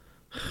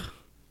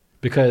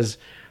 Because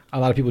a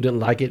lot of people didn't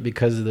like it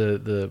because of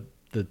the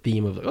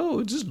theme of, oh,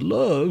 it's just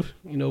love.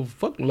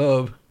 Fuck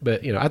love.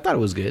 But, I thought it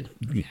was good.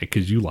 Yeah,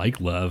 because you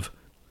like love.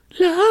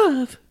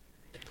 Love.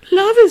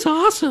 Love is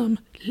awesome.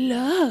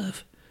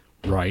 Love.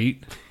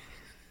 Right?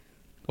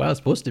 Well, it's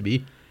supposed to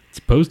be. It's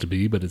supposed to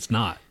be, but it's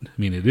not. I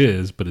mean, it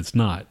is, but it's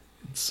not.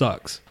 It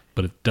sucks,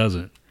 but it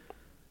doesn't.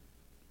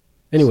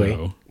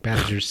 Anyway,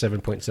 Passengers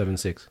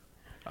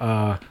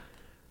 7.76.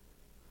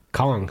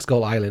 Kong,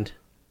 Skull Island,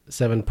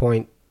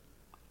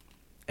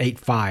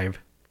 7.85.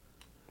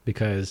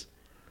 Because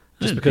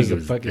it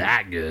was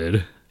that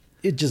good.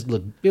 It just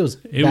looked. It was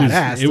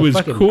badass. It was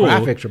cool. The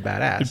graphics were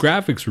badass. The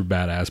graphics were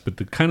badass, but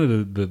the kind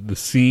of the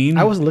scene.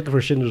 I wasn't looking for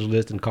Schindler's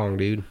List in Kong,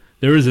 dude.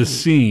 There was a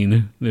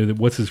scene.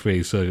 What's his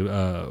face?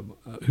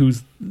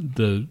 Who's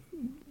the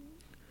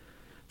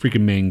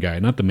freaking main guy?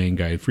 Not the main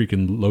guy.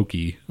 Freaking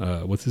Loki.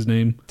 What's his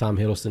name? Tom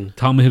Hiddleston.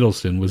 Tom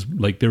Hiddleston was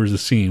like. There was a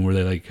scene where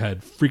they like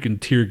had freaking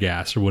tear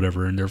gas or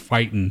whatever, and they're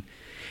fighting.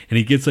 And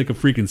he gets like a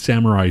freaking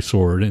samurai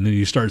sword, and then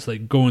he starts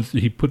like going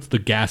through, he puts the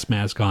gas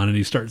mask on, and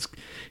he starts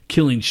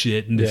killing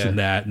shit and this and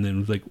that, and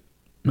then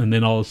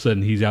all of a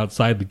sudden he's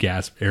outside the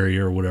gas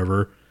area or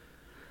whatever.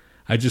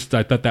 I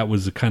thought that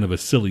was a kind of a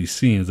silly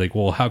scene. It's like,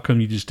 well, how come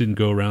you just didn't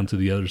go around to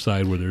the other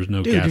side where there's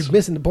no gas? Dude, you're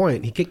missing the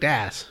point. He kicked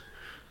ass.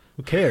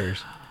 Who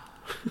cares?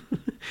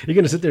 You're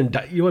gonna sit there and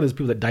you're one of those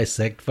people that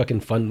dissect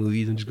fucking fun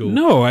movies and just go.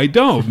 No, I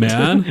don't,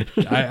 man.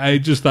 I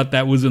just thought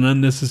that was an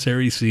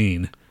unnecessary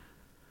scene.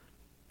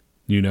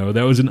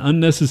 That was an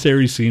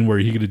unnecessary scene where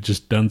he could have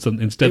just done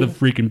something instead of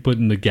freaking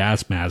putting the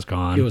gas mask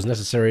on. It was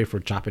necessary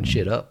for chopping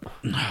shit up.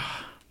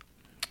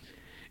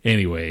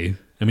 Anyway,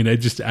 I mean,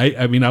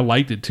 I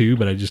liked it too,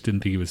 but I just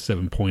didn't think it was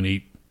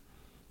 7.8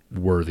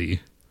 worthy.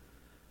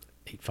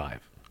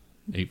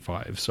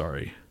 8.5,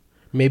 sorry.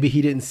 Maybe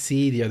he didn't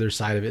see the other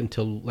side of it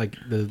until like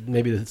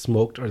maybe the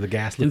smoke or the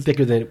gas looked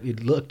thicker than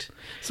it looked.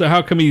 So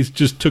how come he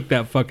just took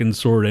that fucking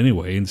sword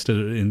anyway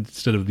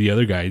instead of the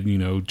other guy,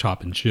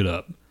 chopping shit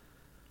up?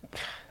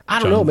 I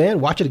don't know,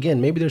 man. Watch it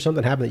again. Maybe there's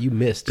something happened that you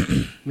missed.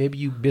 Maybe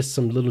you missed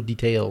some little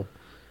detail.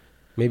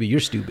 Maybe you're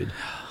stupid.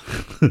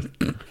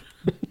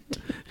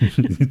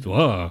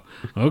 Whoa,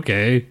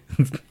 okay.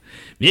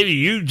 Maybe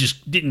you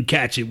just didn't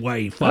catch it while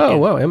you fucking... Oh,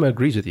 well, Emma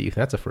agrees with you.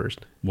 That's a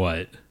first.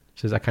 What?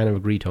 She says, I kind of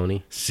agree,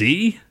 Tony.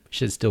 See?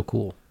 Shit's still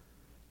cool.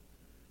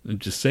 I'm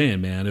just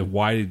saying, man.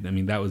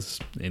 That was...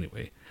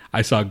 Anyway.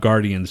 I saw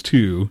Guardians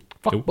 2.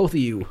 Fuck both of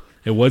you.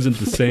 It wasn't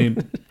the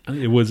same.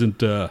 It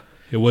wasn't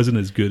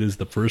as good as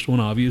the first one,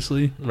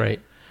 obviously. Right.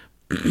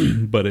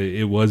 But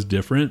it was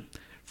different.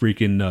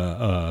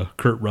 Freaking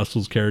Kurt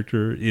Russell's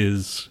character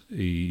is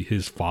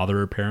his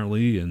father,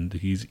 apparently, and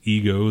he's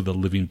Ego, the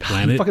living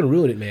planet. You fucking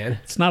ruined it, man.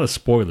 It's not a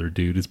spoiler,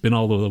 dude. It's been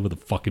all over the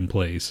fucking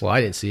place. Well,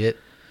 I didn't see it.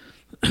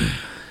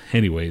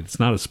 Anyway, it's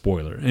not a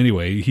spoiler.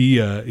 Anyway,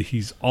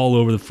 he's all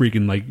over the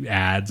freaking like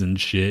ads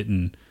and shit.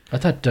 And I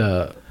thought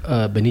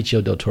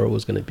Benicio del Toro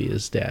was going to be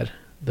his dad.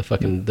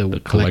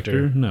 The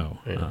collector? No.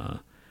 Yeah.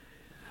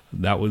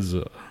 That was...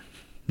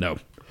 no.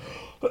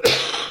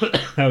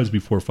 That was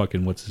before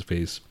fucking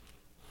what's-his-face.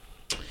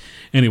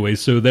 Anyway,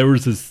 so there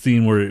was this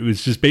scene where it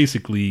was just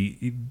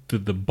basically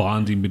the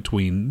bonding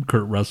between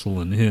Kurt Russell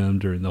and him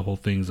during the whole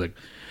thing. It's like,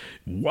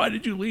 why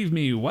did you leave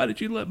me? Why did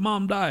you let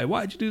mom die?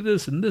 Why did you do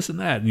this and this and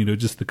that? And,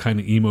 just the kind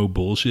of emo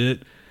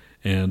bullshit.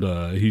 And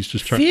he's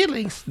just trying...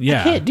 Feelings.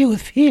 Yeah. I can't deal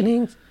with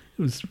feelings.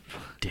 It was...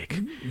 Dick.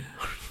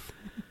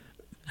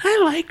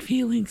 I like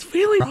feelings.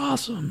 Feelings are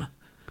awesome.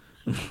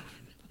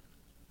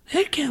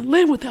 I can't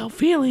live without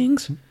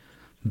feelings.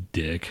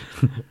 Dick.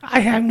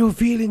 I have no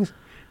feelings.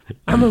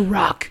 I'm a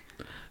rock.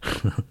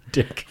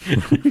 Dick.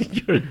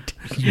 You're a dick.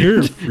 You're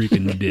a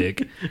freaking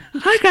dick.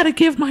 I gotta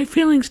give my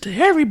feelings to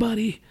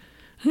everybody.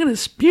 I'm gonna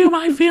spew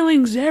my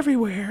feelings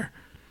everywhere.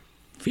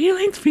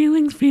 Feelings,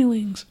 feelings,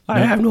 feelings. I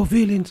have no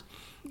feelings.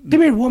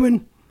 Come here,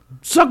 woman.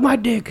 Suck my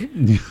dick.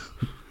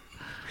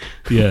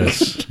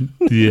 Yes.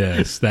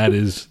 Yes. That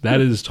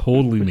is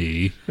totally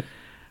me.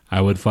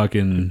 I would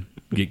fucking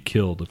get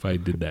killed if I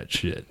did that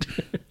shit.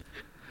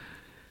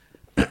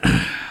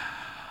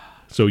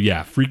 So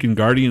yeah, freaking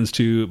Guardians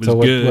 2. It was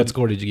good. What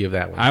score did you give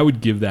that one? I would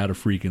give that a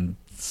freaking,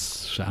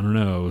 I don't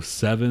know,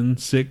 7,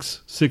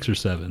 6 or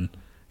 7.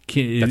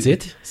 That's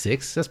it?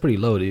 6? That's pretty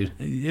low, dude.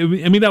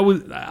 That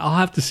was. I'll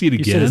have to see it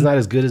again. You said it's not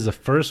as good as the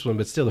first one,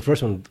 but still, the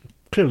first one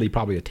clearly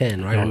probably a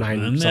 10, right? Or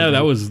 9. No,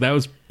 that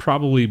was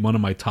probably one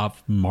of my top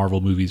Marvel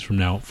movies from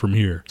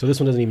here. So this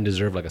one doesn't even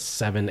deserve like a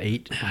 7,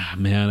 8.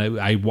 Man,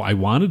 I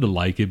wanted to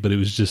like it, but it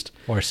was just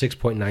or a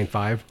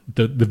 6.95.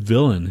 The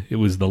villain. It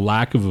was the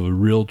lack of a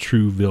real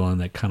true villain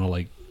that kind of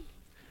like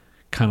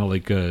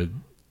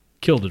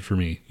killed it for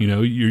me.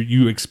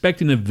 You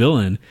expecting a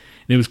villain,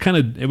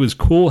 and it was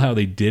cool how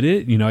they did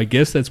it. I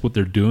guess that's what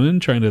they're doing,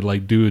 trying to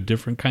like do a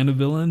different kind of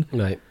villain.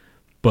 Right.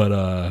 But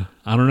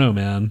I don't know,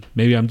 man.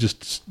 Maybe I'm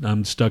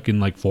stuck in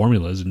like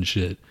formulas and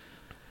shit.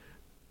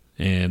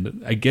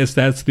 And I guess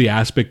that's the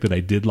aspect that I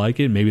did like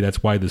it. Maybe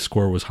that's why the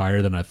score was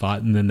higher than I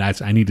thought. And then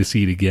I need to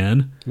see it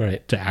again,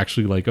 right, to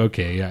actually like,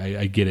 okay,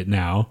 I get it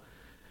now.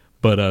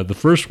 But the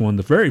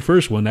very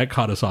first one, that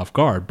caught us off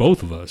guard,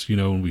 both of us.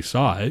 When we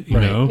saw it, you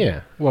know.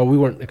 Yeah. Well, we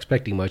weren't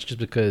expecting much just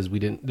because we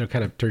didn't. They're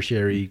kind of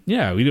tertiary.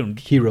 Yeah, we don't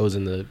heroes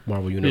in the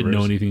Marvel universe. We didn't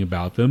know anything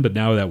about them, but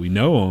now that we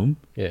know them,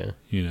 yeah,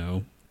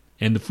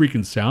 and the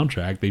freaking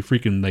soundtrack, they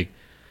freaking like.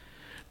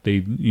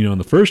 In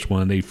the first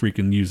one, they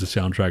freaking use the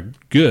soundtrack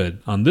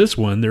good. On this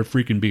one, they're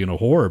freaking being a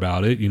whore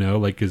about it,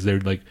 because they're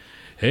like,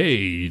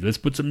 hey, let's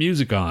put some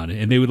music on.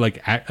 And they would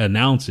like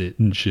announce it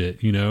and shit,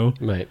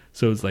 Right.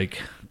 So it's like,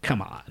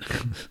 come on.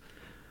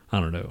 I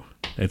don't know.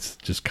 It's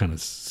just kind of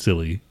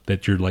silly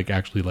that you're like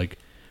actually like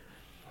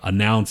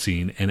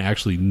announcing and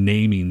actually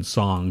naming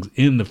songs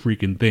in the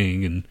freaking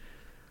thing.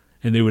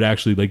 And they would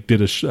actually like did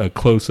a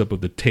close up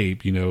of the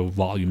tape,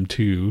 volume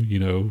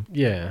 2,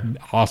 yeah,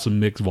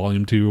 awesome mix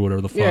volume 2 or whatever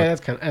the fuck. Yeah,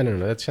 that's kind of, I don't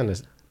know. That's kind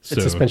of, it's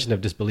suspension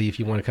of disbelief.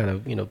 You want to kind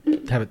of,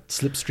 have it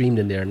slipstreamed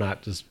in there,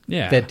 not just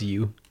fed to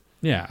you.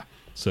 Yeah.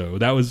 So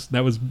that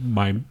was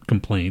my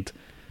complaint,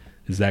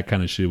 is that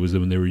kind of shit was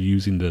when they were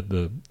using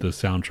the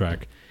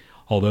soundtrack.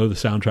 Although the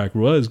soundtrack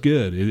was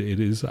good, it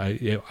is.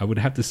 I would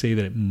have to say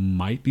that it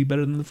might be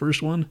better than the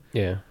first one.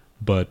 Yeah.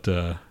 But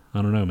I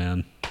don't know,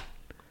 man.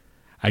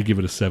 I'd give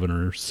it a 7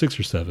 or 6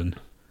 or 7.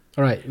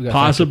 All right.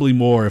 Possibly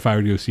more if I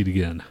were to go see it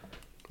again.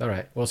 All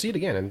right. Well, see it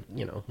again, and,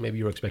 maybe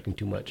you were expecting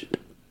too much.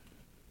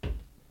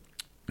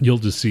 You'll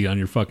just see on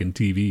your fucking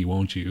TV,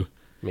 won't you?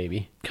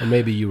 Maybe. Or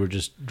maybe you were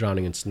just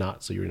drowning in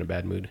snot, so you're in a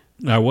bad mood.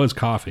 I was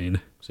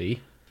coughing.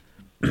 See?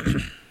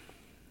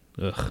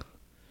 Ugh.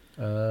 What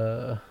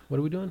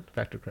are we doing?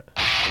 Factor crap.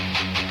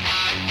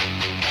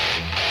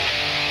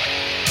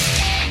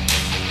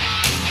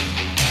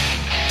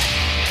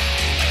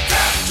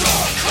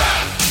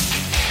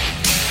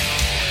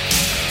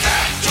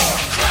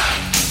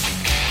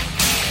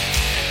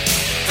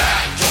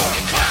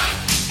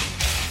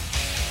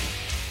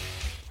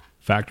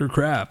 Factor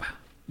crap.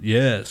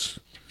 Yes.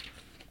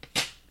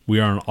 We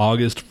are on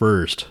August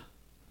 1st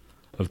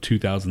of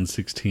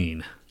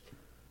 2016.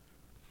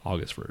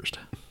 August 1st.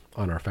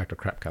 On our Factor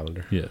crap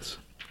calendar. Yes.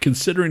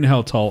 Considering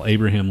how tall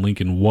Abraham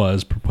Lincoln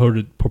was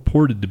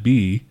purported to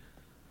be,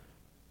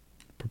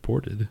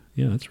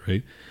 yeah, that's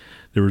right.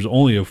 There was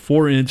only a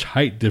 4-inch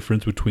height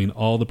difference between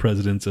all the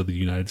presidents of the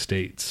United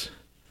States.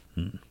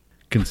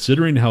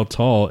 Considering how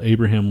tall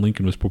Abraham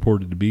Lincoln was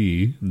purported to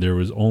be, there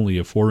was only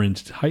a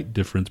 4-inch height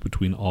difference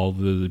between all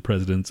the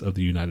presidents of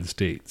the United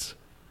States.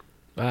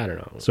 I don't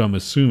know. So I'm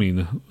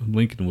assuming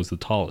Lincoln was the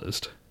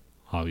tallest,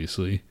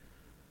 obviously.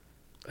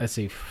 That's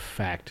a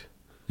fact.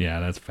 Yeah,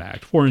 that's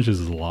fact. 4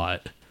 inches is a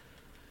lot.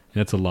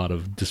 That's a lot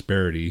of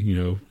disparity, you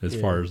know, as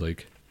far as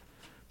like...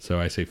 So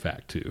I say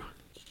fact, too.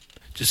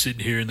 Just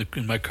sitting here in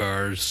my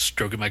car,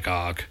 stroking my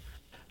cock.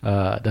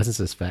 Doesn't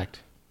says fact.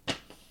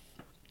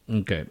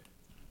 Okay.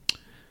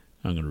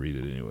 I'm going to read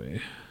it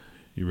anyway.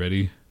 You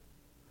ready?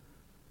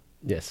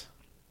 Yes.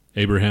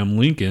 Abraham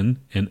Lincoln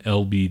and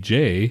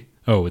LBJ...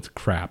 Oh, it's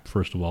crap,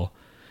 first of all.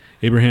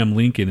 Abraham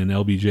Lincoln and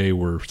LBJ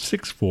were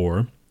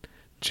 6'4".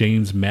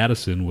 James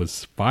Madison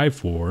was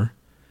 5'4",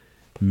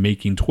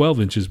 making 12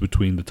 inches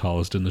between the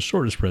tallest and the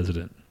shortest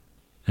president.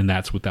 And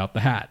that's without the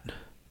hat.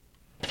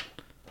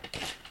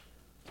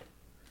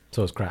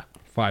 So it's crap.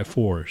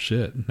 5'4".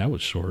 Shit, that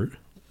was short.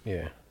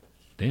 Yeah.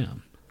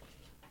 Damn.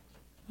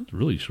 That's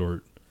really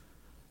short.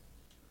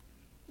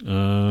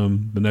 The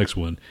next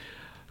one.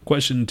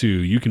 Question 2.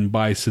 You can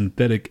buy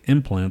synthetic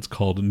implants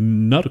called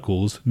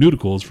nudicles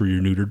for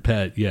your neutered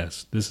pet.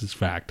 Yes, this is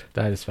fact.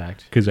 That is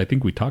fact. Because I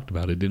think we talked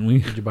about it, didn't we?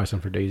 Did you buy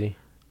some for Daisy?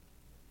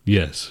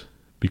 Yes,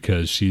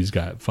 because she's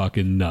got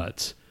fucking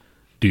nuts,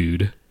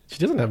 dude. She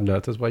doesn't have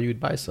nuts. That's why you would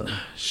buy some.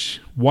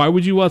 Why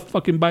would you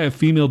fucking buy a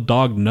female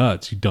dog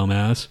nuts, you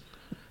dumbass?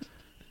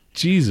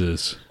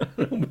 Jesus.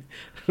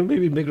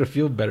 Maybe make her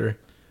feel better.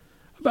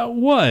 About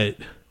what?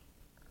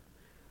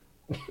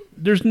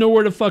 There's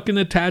nowhere to fucking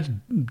attach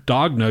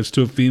dog nuts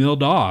to a female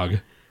dog.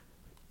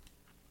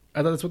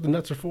 I thought that's what the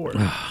nuts are for.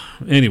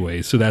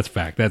 Anyway, so that's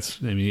fact.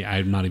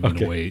 I'm not even going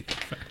to wait.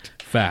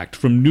 Fact.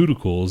 From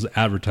Nudicles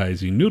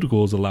advertising.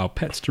 Nudicles allow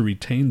pets to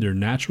retain their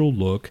natural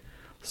look,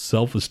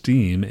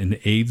 self-esteem, and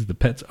aids the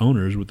pet's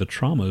owners with the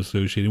trauma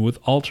associated with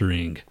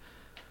altering.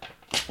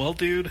 Well,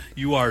 dude,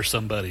 you are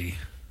somebody.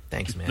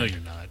 Thanks, man. No,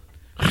 you're not.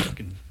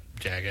 Fucking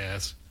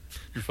jackass.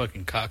 You're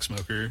fucking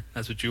cocksmoker.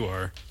 That's what you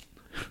are.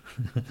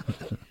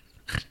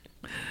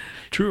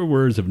 Truer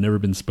words have never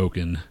been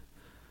spoken,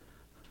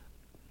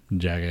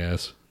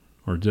 jackass.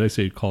 Or did I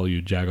say call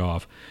you jag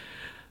off?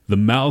 The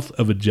mouth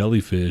of a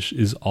jellyfish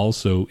is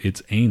also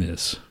its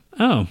anus.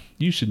 Oh,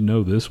 you should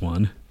know this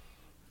one.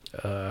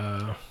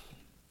 Because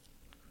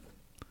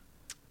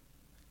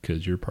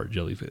you're part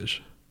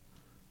jellyfish.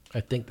 I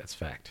think that's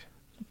fact.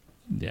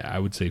 Yeah, I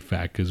would say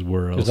fact because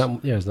where else?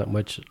 There's not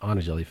much on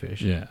a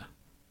jellyfish. Yeah.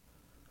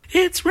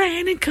 It's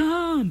raining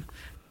cum.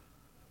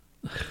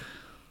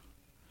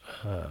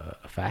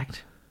 A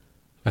fact?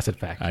 I said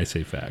fact. I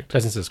say fact.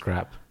 Doesn't says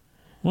crap.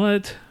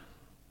 What?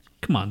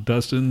 Come on,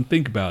 Dustin.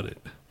 Think about it.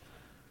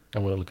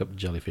 I'm going to look up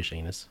jellyfish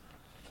anus.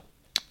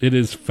 It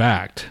is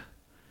fact.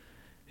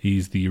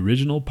 He's the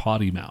original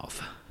potty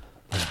mouth.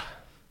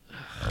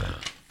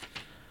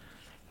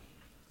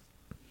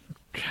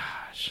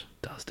 Gosh,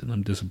 Dustin,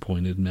 I'm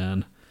disappointed,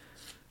 man.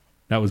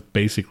 That was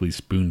basically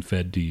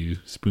spoon-fed to you.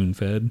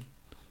 Spoon-fed?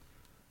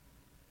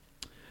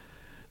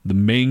 The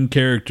main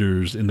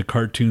characters in the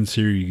cartoon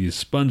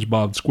series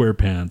SpongeBob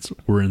SquarePants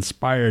were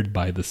inspired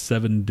by the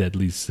 7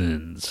 deadly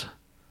sins.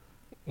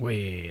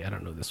 Wait, I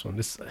don't know this one.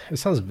 This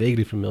sounds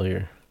vaguely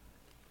familiar.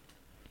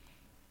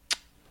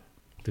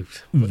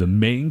 The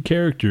main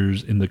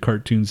characters in the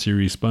cartoon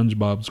series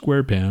SpongeBob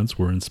SquarePants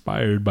were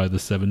inspired by the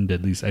 7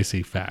 deadly sins. I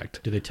say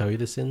fact. Do they tell you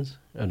the sins?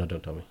 Oh, no,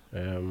 don't tell me.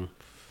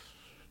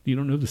 You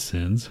don't know the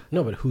sins?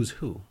 No, but who's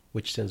who?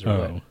 Which sins are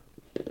what?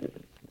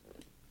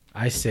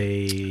 I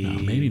say... No,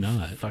 maybe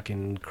not.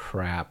 Fucking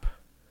crap.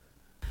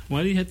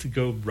 Why do you have to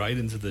go right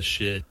into the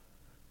shit?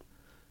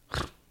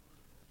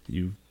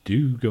 You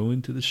do go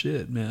into the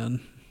shit, man.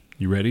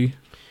 You ready?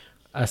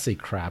 I say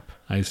crap.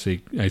 I say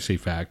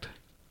fact.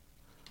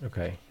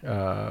 Okay.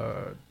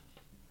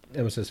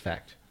 Emma says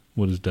fact.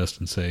 What does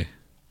Dustin say?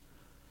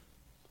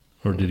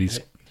 Or did he...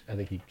 I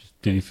think he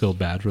just... Did he feel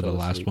bad for the fell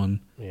last asleep. one?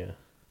 Yeah.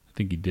 I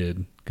think he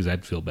did, because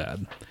I'd feel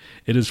bad.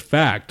 It is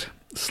fact.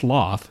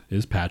 Sloth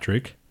is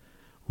Patrick.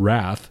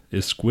 Wrath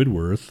is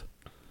Squidward.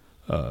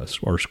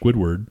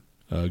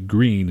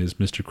 Green is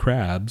Mr.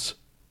 Krabs.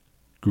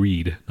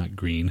 Greed, not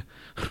green.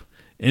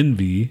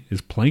 Envy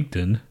is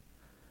Plankton.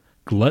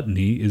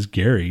 Gluttony is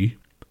Gary.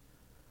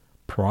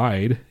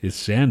 Pride is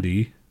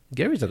Sandy.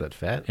 Gary's not that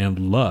fat.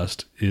 And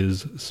lust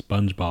is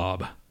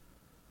SpongeBob.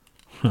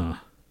 Huh.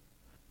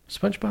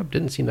 SpongeBob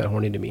didn't seem that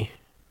horny to me.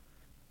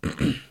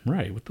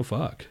 Right, what the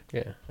fuck?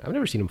 Yeah, I've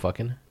never seen him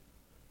fucking.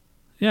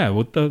 Yeah,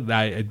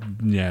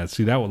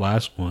 see that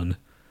last one.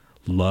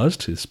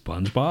 Lust is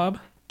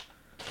SpongeBob?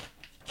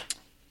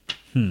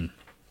 Unless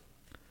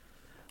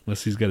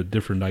he's got a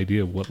different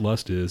idea of what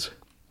lust is.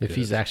 If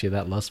he's actually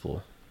that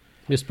lustful.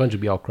 His sponge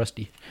would be all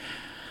crusty.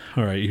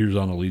 All right, here's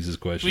Annalise's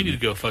question. We need to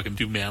go fucking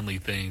do manly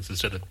things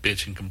instead of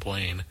bitch and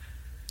complain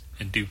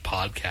and do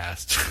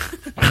podcasts.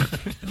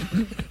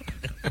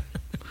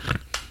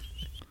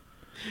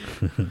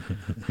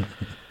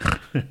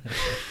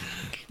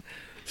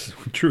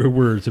 Truer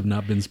words have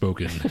not been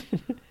spoken.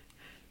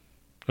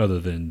 Other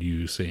than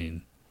you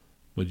saying,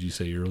 what did you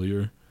say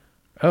earlier?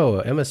 Oh,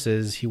 Emma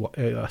says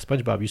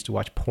SpongeBob used to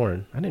watch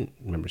porn. I didn't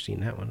remember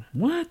seeing that one.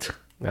 What?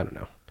 I don't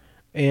know.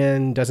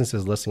 And Dustin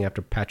says listening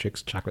after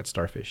Patrick's chocolate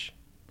starfish.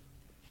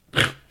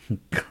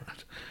 God.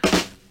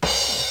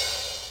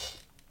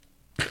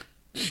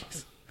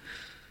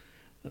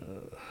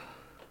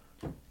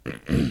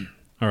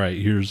 All right,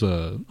 here's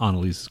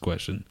Annalise's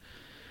question.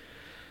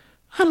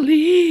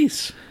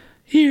 Annalise,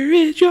 here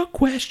is your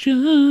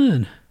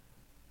question.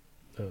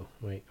 Oh,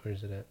 wait,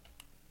 where's it at?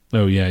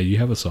 Oh, yeah, you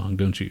have a song,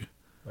 don't you?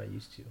 I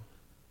used to.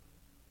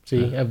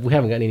 See, we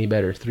haven't gotten any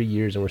better. 3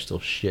 years and we're still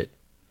shit.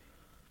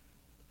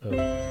 Oh.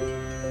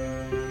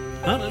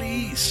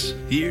 Annalise,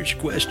 here's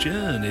your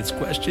question. It's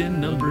question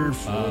number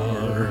 4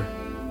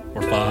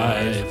 or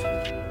 5.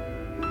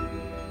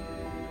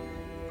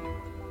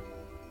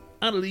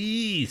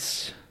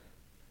 Annalise.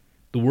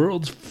 The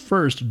world's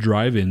first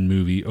drive-in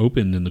movie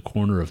opened in the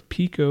corner of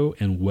Pico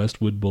and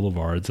Westwood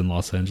Boulevards in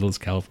Los Angeles,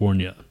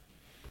 California.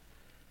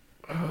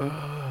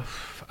 Well,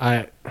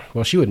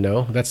 she would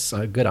know. That's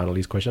a good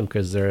Annalise question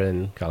because they're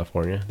in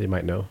California. They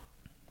might know.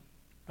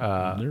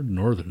 They're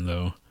northern,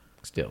 though.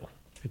 Still,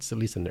 it's at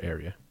least in their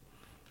area.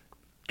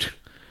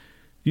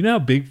 You know how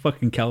big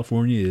fucking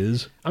California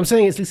is? I'm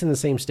saying it's at least in the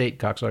same state,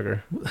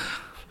 cocksucker.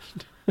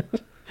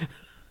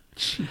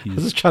 Jeez. I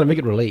was just trying to make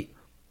it relate.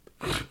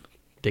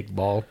 Dick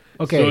ball.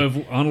 Okay.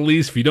 So,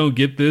 Annalise, if you don't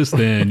get this,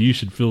 then you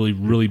should feel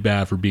really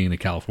bad for being a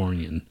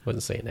Californian.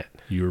 Wasn't saying that.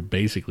 You were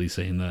basically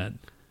saying that.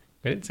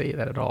 I didn't say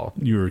that at all.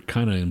 You were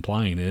kind of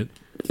implying it.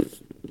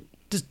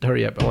 Just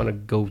hurry up. I want to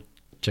go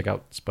check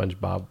out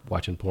SpongeBob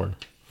watching porn.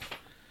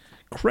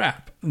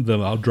 Crap.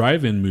 The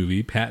drive-in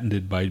movie,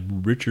 patented by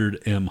Richard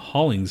M.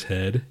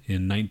 Hollingshead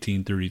in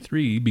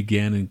 1933,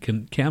 began in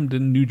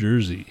Camden, New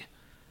Jersey.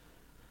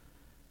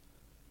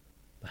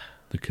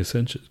 The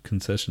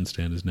concession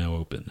stand is now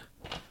open.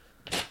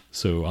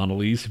 So,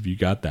 Annalise, if you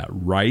got that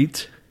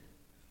right,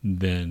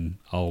 then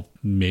I'll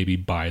maybe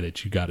buy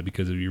that you got it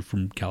because you're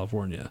from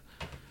California.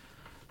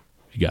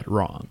 You got it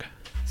wrong.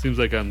 Seems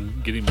like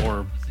I'm getting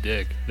more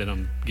dick than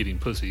I'm getting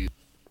pussy.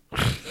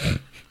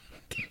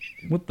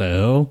 What the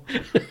hell?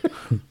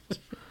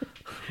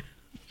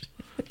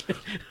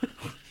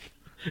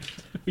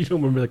 You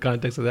don't remember the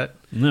context of that?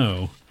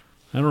 No.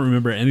 I don't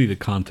remember any of the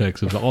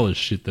context of all the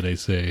shit that I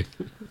say.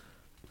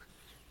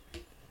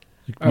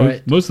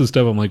 Like, most of the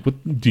stuff I'm like,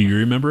 what? Do you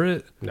remember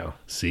it? No.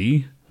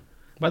 See?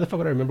 Why the fuck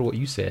would I remember what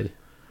you said?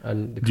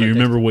 Do you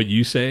remember what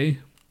you say?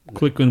 No.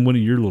 Click on one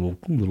of your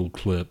little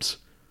clips.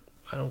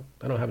 I don't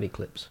have any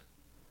clips.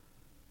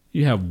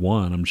 You have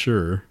one, I'm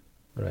sure.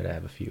 All right, I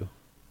have a few.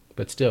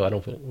 But still, I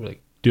don't feel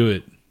like... Do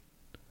it.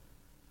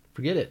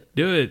 Forget it.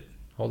 Do it.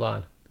 Hold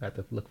on. I have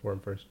to look for him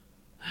first.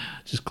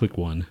 Just click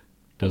one.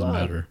 Doesn't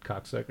matter.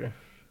 Cocksucker.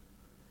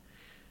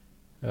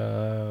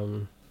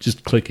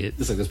 Just click it.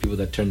 It's like those people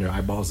that turn their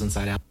eyeballs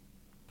inside out.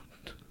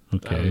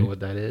 Okay. I don't know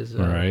what that is.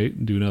 All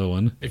right. Do another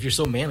one. If you're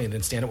so manly,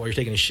 then stand up while you're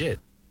taking a shit.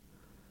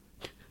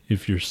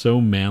 If you're so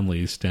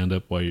manly, stand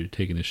up while you're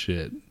taking a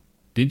shit.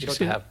 Did you don't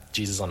have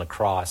Jesus on a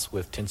cross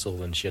with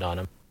tinsel and shit on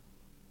him?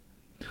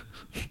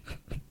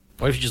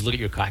 What if you just look at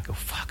your cock and go,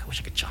 fuck, I wish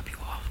I could chop you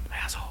off,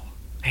 asshole.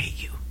 I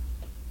hate you.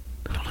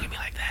 Don't look at me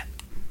like that.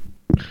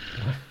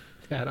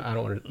 I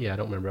don't want to. Yeah, I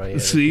don't remember. Any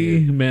See,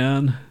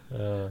 man.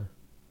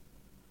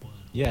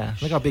 Yeah,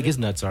 look how big his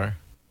nuts are.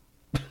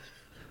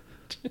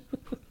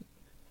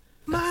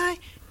 My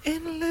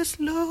endless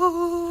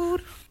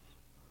load.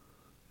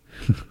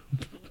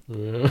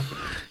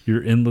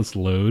 Your endless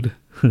load.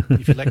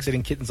 If you like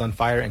setting kittens on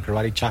fire and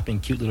karate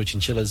chopping cute little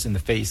chinchillas in the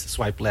face,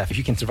 swipe left. If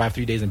you can survive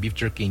 3 days on beef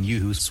jerky and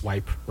yoo-hoo,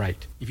 swipe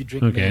right. If you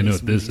drink I know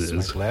what this is.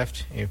 Swipe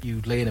left. If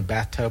you lay in a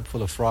bathtub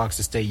full of frogs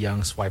to stay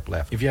young, swipe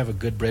left. If you have a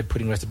good bread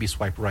pudding recipe,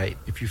 swipe right.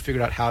 If you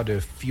figured out how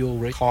to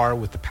fuel a car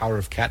with the power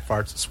of cat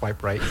farts,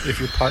 swipe right. If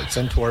you're part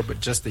centaur but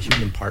just the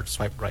human part,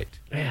 swipe right.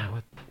 Yeah.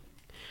 What?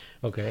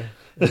 Okay.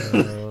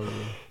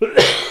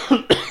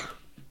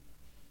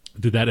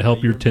 Did that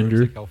help your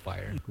Tinder? Like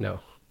hellfire.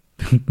 No.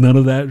 None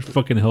of that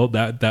fucking helped.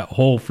 That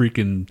whole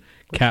freaking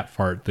cat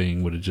fart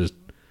thing would have just.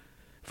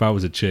 If I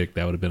was a chick,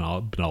 that would have been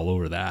all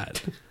over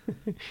that.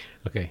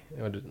 Okay.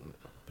 I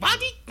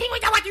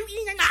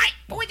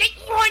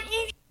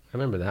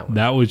remember that one.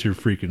 That was your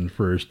freaking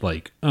first,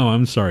 like, oh,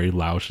 I'm sorry,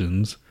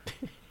 Laotians.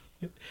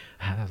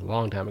 That was a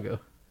long time ago.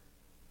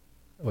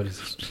 What is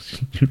this?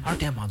 Our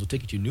tampons will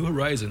take you to new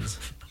horizons.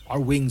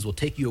 Our wings will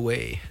take you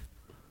away.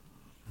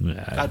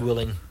 God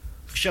willing.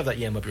 Shove that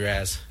yam up your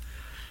ass.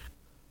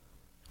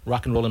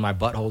 Rock and roll in my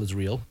butthole is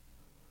real.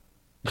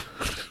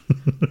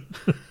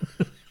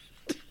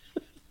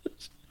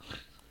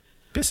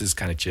 Piss is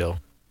kind of chill.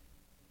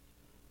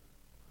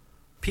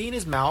 Pee in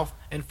his mouth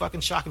and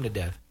fucking shock him to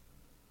death.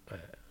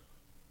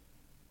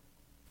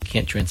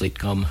 Can't translate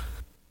cum.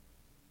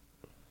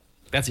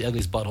 That's the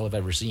ugliest butthole I've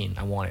ever seen.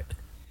 I want it.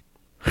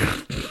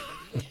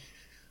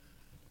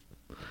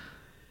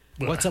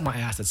 What's up my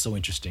ass that's so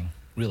interesting?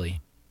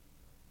 Really?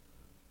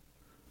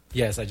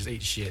 Yes, I just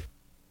ate shit.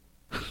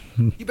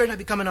 You better not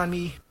be coming on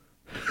me.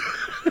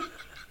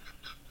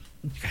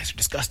 You guys are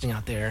disgusting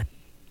out there.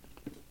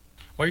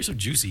 Why are you so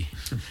juicy?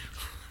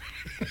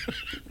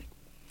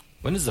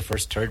 When does the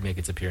first turd make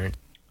its appearance?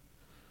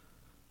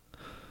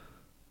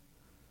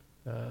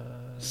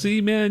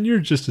 See, man, you're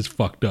just as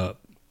fucked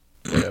up.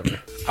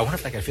 Whatever. I wonder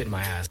if that could fit in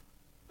my ass.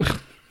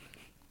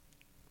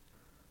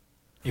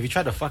 If you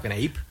try to fuck an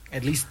ape,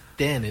 at least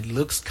then it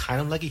looks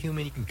kind of like a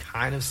human. You can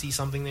kind of see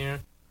something there.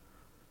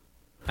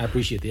 I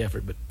appreciate the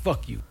effort, but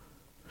fuck you.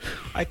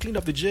 I cleaned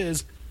up the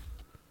jizz.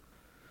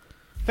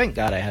 Thank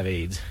God I have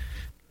AIDS.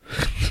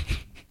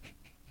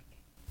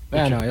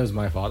 Yeah, no, it was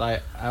my fault.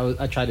 I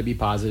tried to be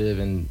positive,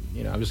 and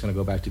I'm just gonna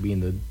go back to being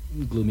the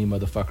gloomy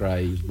motherfucker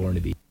I was born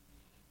to be.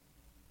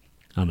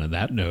 On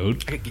that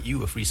note, I could get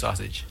you a free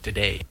sausage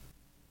today.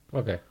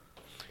 Okay.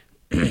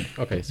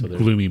 Okay, so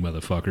there's gloomy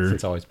motherfucker.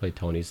 Since I always play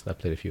Tony's, I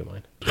played a few of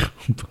mine.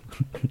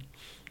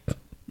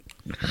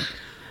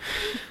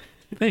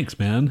 Thanks,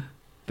 man.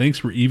 Thanks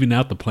for evening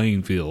out the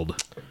playing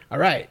field. All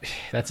right,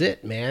 that's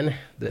it, man.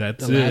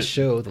 That's the last it.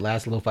 show, the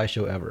last lo-fi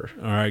show ever.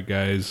 All right,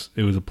 guys,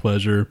 it was a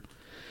pleasure.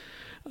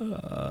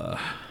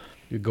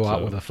 You go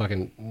out with a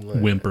fucking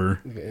whimper.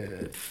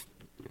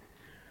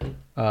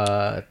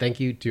 Thank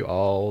you to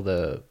all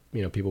the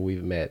people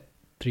we've met.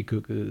 Three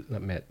Cuckoos,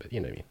 not met, but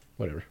you know what I mean.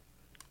 Whatever.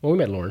 Well, we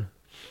met Lauren.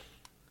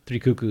 Three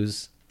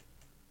Cuckoos.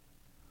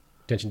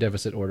 Attention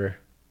Deficit Order.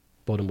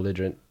 Bold and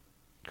Belligerent.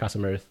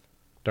 Cosm Earth.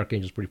 Dark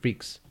Angels, Pretty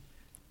Freaks.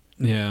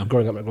 Yeah.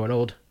 Growing Up, Not Growing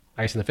Old.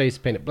 Ice in the Face,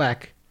 Paint It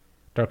Black.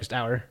 Darkest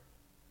Hour.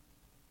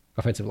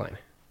 Offensive Line.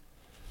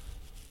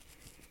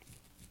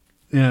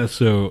 Yeah,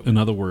 so in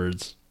other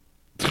words,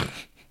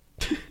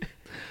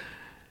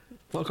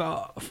 fuck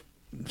off.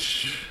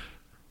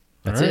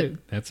 That's right,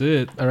 it. That's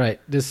it. All right.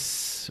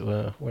 This,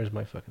 where's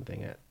my fucking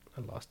thing at?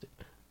 I lost it.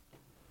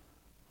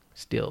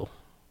 Still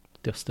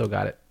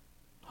got it.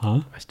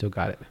 Huh? I still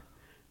got it.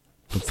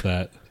 What's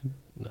that?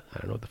 I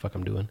don't know what the fuck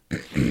I'm doing.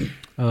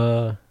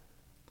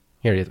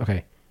 Here it is.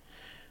 Okay.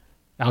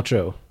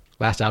 Outro.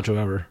 Last outro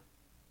ever.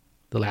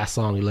 The last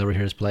song you'll ever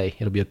hear us play.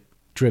 It'll be a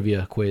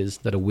trivia quiz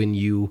that'll win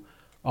you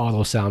all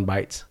those sound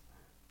bites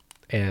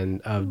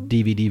and a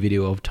DVD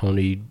video of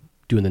Tony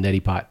doing the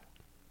neti pot.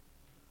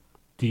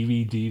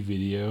 DVD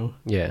video?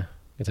 Yeah.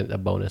 It's a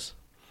bonus.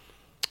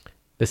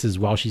 This is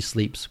While She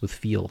Sleeps with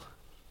Feel.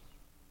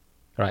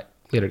 All right.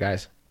 Later,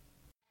 guys.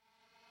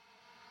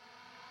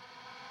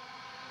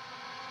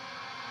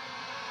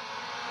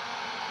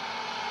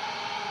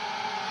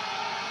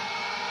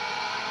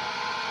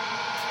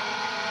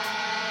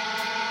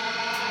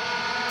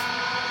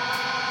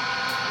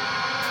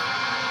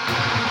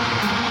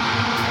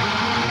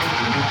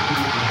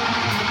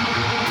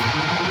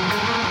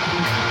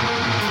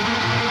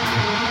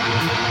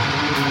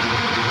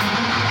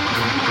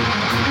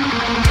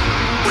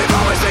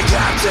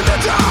 In the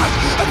dark,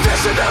 a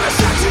vision of a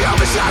sexy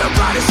overshadowed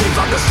by the scene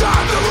from the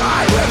start. The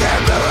line within